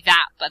claim would be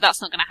that, but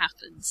that's not going to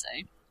happen. So.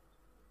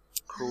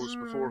 Crows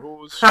before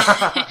hoes.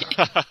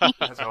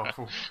 That's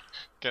awful.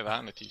 Get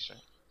that in a t-shirt.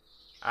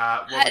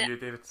 What about you,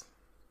 David?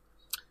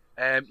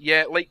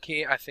 Yeah, like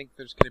Kate, I think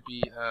there's going to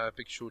be a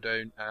big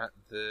showdown at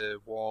the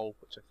wall,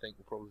 which I think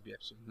will probably be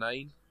episode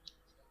 9.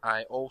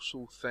 I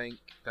also think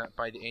that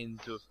by the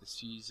end of the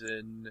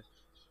season,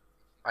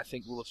 I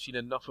think we'll have seen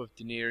enough of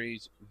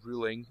Daenerys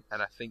ruling,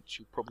 and I think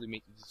she'll probably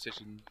make the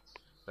decision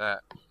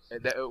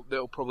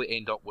that'll probably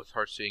end up with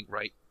her saying,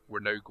 right, we're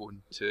now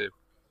going to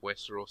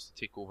Westeros to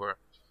take over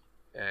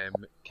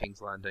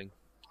King's Landing,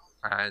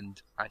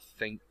 and I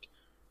think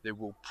there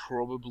will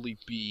probably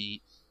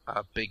be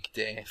a big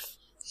death,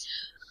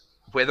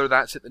 whether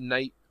that's at the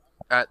night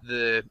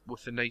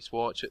with the Night's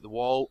Watch at the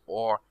wall,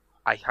 or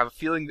I have a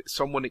feeling that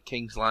someone at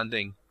King's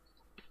Landing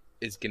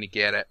is going to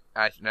get it.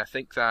 And I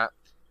think that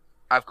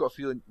I've got a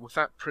feeling with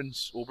that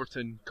Prince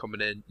Oberyn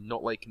coming in,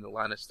 not liking the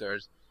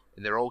Lannisters,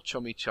 and they're all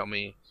chummy.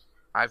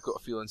 I've got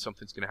a feeling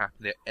something's going to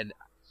happen there, and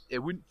it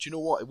wouldn't. Do you know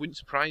what? It wouldn't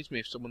surprise me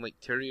if someone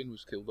like Tyrion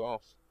was killed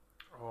off.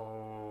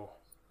 Oh,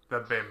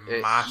 that'd be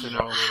massive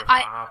if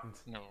that happened.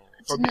 No.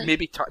 Or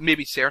maybe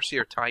Cersei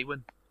or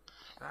Tywin.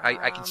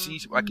 I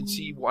can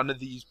see one of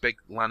these big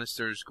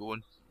Lannisters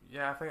going.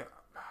 Yeah, I think.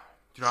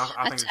 Do you know?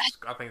 I think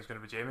it's going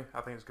to be Jaime.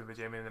 I think it's going to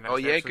be Jaime in the next. Oh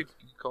yeah, episode.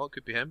 good call.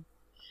 Could be him.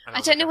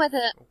 I don't know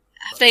whether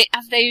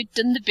have they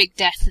done the big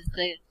death of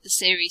the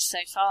series so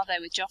far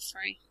though with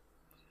Joffrey.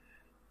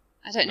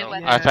 I don't know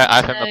whether. I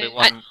think there'll be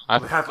one.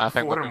 We had like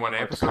 4 in one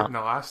episode in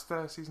the last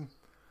season.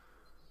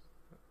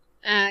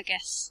 I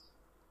guess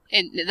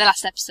in the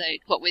last episode,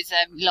 what with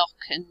Locke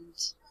and.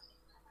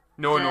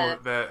 No,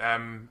 and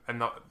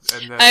not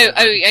in the.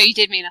 Oh, you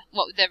did mean that.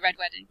 What with the Red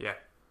Wedding? Yeah.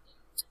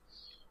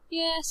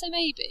 Yeah, so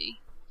maybe.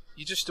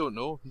 You just don't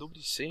know.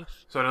 Nobody's safe.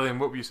 Sorry, Liam,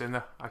 what were you saying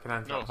there? I can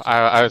answer. No,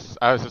 I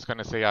was just going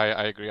to say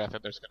I agree. I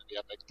think there's going to be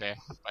a big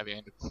death by the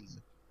end of the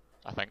season.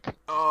 I think.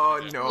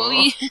 Oh no!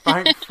 Well,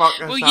 Thank fuck.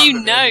 Well,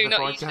 you know,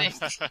 not you think.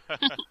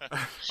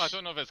 I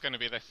don't know if it's going to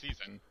be this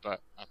season,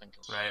 but I think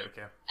it'll be. Right.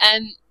 Okay.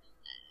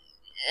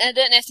 I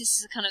don't know if this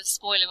is a kind of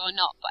spoiler or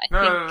not, but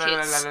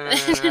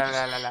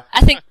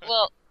I think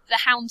the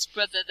Hound's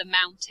brother, the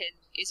Mountain,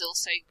 is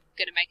also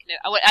going to make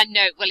I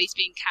know. Well, he's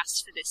being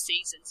cast for this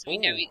season, so we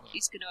know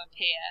he's going to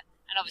appear.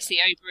 And obviously,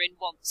 Oberyn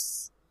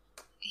wants.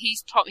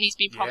 He's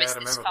been promised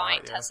this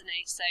fight, hasn't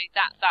he? So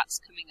that's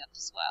coming up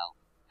as well.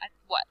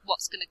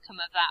 What's going to come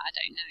of that, I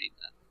don't know.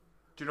 But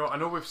do you know? I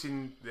know we've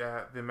seen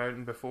the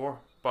Mountain before,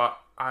 but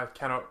I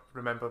cannot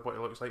remember what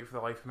he looks like for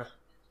the life of me.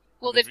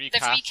 Well, they've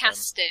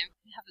recast him,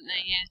 haven't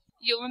they? Yeah.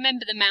 You'll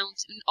remember the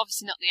Mountain,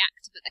 obviously not the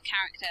actor, but the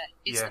character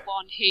is the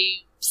one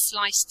who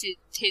sliced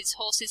his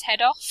horse's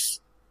head off.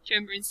 Do you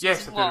remember in season 1?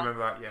 Yes, I do remember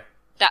that.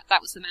 Yeah.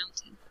 That was the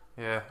Mountain.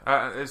 Yeah,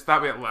 it's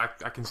that way.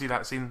 Like, I can see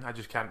that scene. I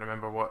just can't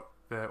remember what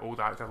the old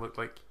actor looked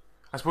like.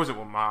 I suppose it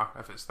won't matter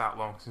if it's that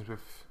long since we've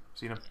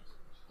seen him.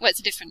 Well, it's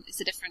a different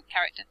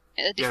character.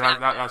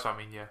 That's what I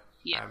mean. Yeah.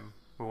 Yeah.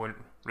 We won't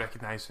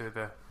recognise who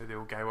the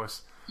old guy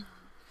was.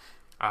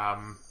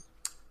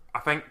 I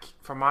think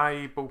for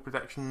my bold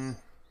prediction,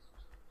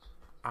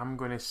 I'm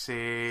going to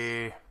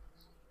say.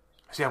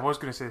 See, I was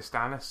going to say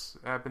Stannis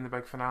in the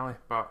big finale,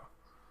 but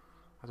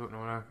I don't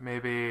know now.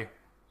 Maybe.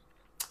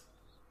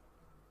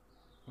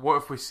 What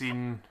if we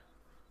seen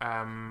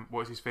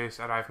what's his face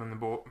arriving on the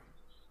boat?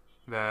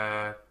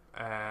 The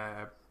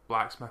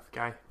blacksmith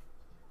guy.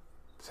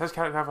 Does his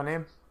character have a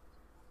name?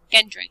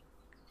 Gendry,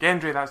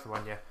 that's the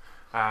one, yeah.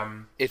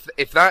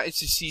 If that is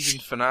the season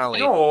finale...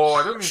 No,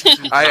 I don't mean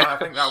season finale. I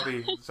think that'll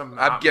be something...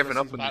 I've given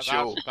up on the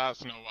show.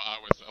 That's not what I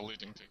was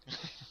alluding to.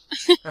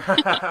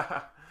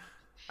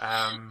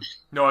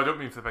 No, I don't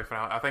mean for the big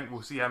finale. I think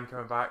we'll see him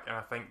coming back, and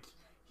I think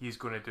he's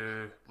going to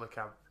do like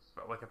a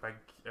big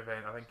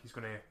event. I think he's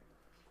going to...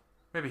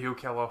 Maybe he'll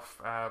kill off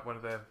one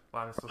of the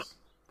Lannisters,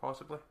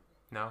 possibly.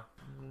 No.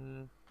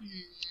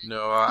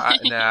 No,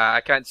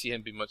 I can't see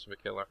him being much of a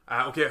killer.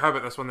 Okay, how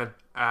about this one then?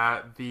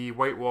 The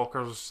White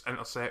Walkers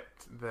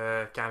intercept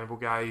the cannibal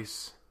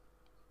guys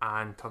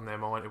and turn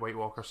them all into White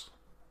Walkers.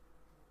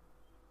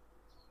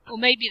 Or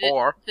maybe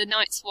the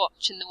Night's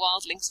Watch and the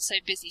Wildlings are so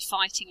busy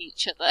fighting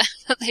each other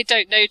that they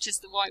don't notice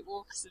the White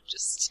Walkers have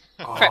just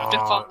crept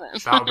up on them.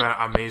 That would be an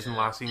amazing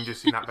last scene,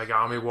 just seeing that big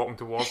army walking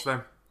towards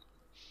them.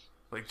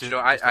 Like, just,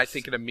 I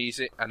think an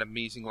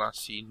amazing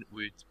last scene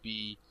would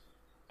be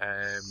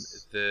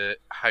the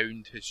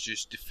Hound has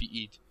just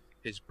defeated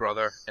his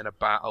brother in a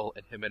battle,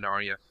 and him and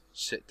Arya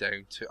sit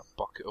down to a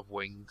bucket of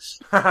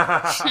wings.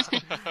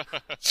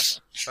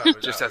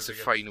 Just as a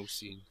final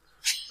scene.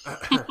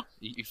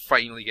 He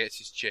finally gets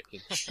his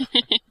chicken.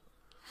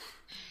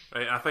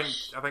 Right, I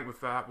think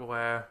with that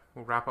we'll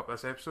wrap up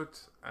this episode.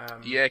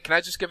 Yeah, can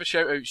I just give a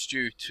shout out,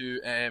 Stu,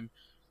 to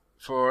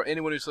for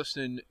anyone who's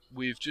listening,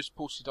 we've just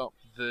posted up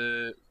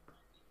the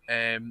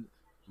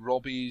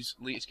Robbie's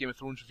latest Game of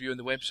Thrones review on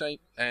the website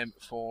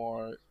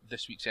for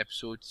this week's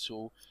episode,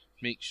 so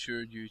make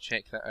sure you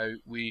check that out.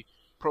 We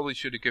probably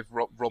should have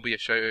given Robbie a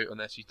shout out on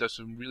this. He does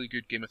some really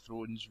good Game of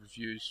Thrones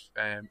reviews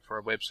for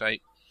our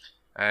website.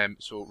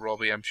 So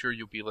Robbie, I'm sure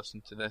you'll be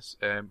listening to this.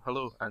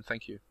 Hello and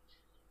thank you.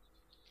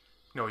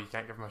 No, you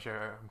can't give him a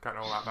shout out. I'm cutting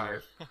all that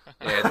back.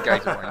 Yeah, the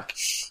guy's a wank.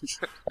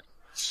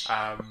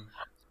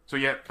 So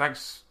yeah,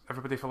 thanks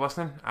everybody for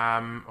listening.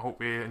 I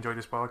hope you enjoyed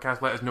the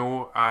Spoilercast. Let us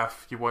know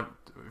if you want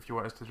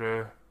us to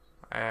do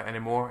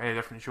any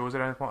different shows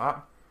or anything like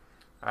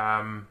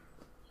that.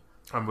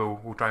 And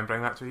we'll try and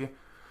bring that to you.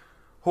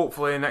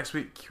 Hopefully next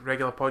week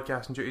regular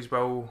podcasting duties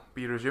will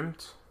be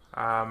resumed.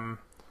 And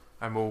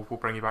we'll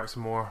bring you back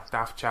some more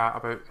daft chat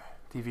about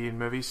TV and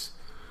movies.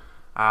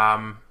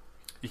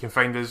 You can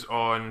find us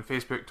on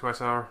Facebook,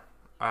 Twitter,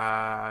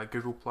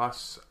 Google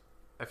Plus.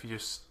 If you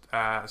just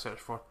search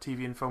for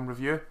TV and Film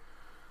Review,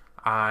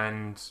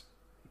 and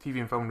TV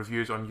and Film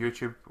Reviews on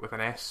YouTube with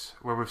an S,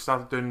 where we've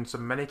started doing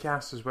some mini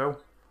casts as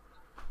well.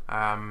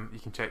 You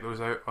can check those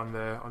out on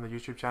the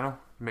YouTube channel.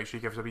 Make sure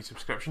you give us a wee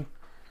subscription.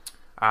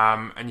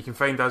 And you can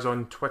find us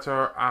on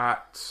Twitter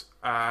at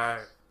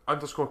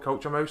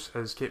 _CultureMouse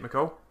as Kate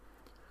McCall.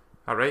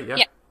 All right, yeah.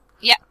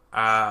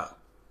 Yeah.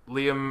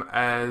 Liam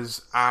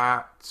is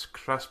at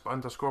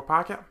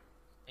crisp_packet.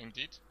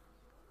 Indeed.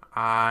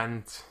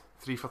 And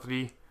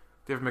 343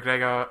 David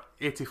McGregor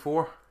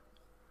 84.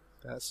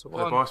 That's the The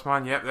one. boss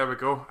man. Yep, there we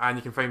go. And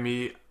you can find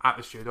me at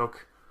the Stew Dog,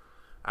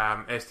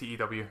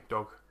 STEW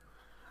Dog.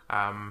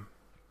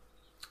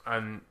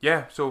 And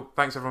yeah, so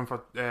thanks everyone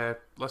for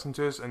listening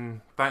to us,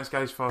 and thanks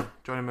guys for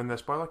joining me in the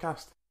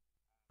Spoilercast.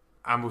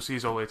 And we'll see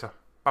you all later.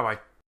 Bye bye.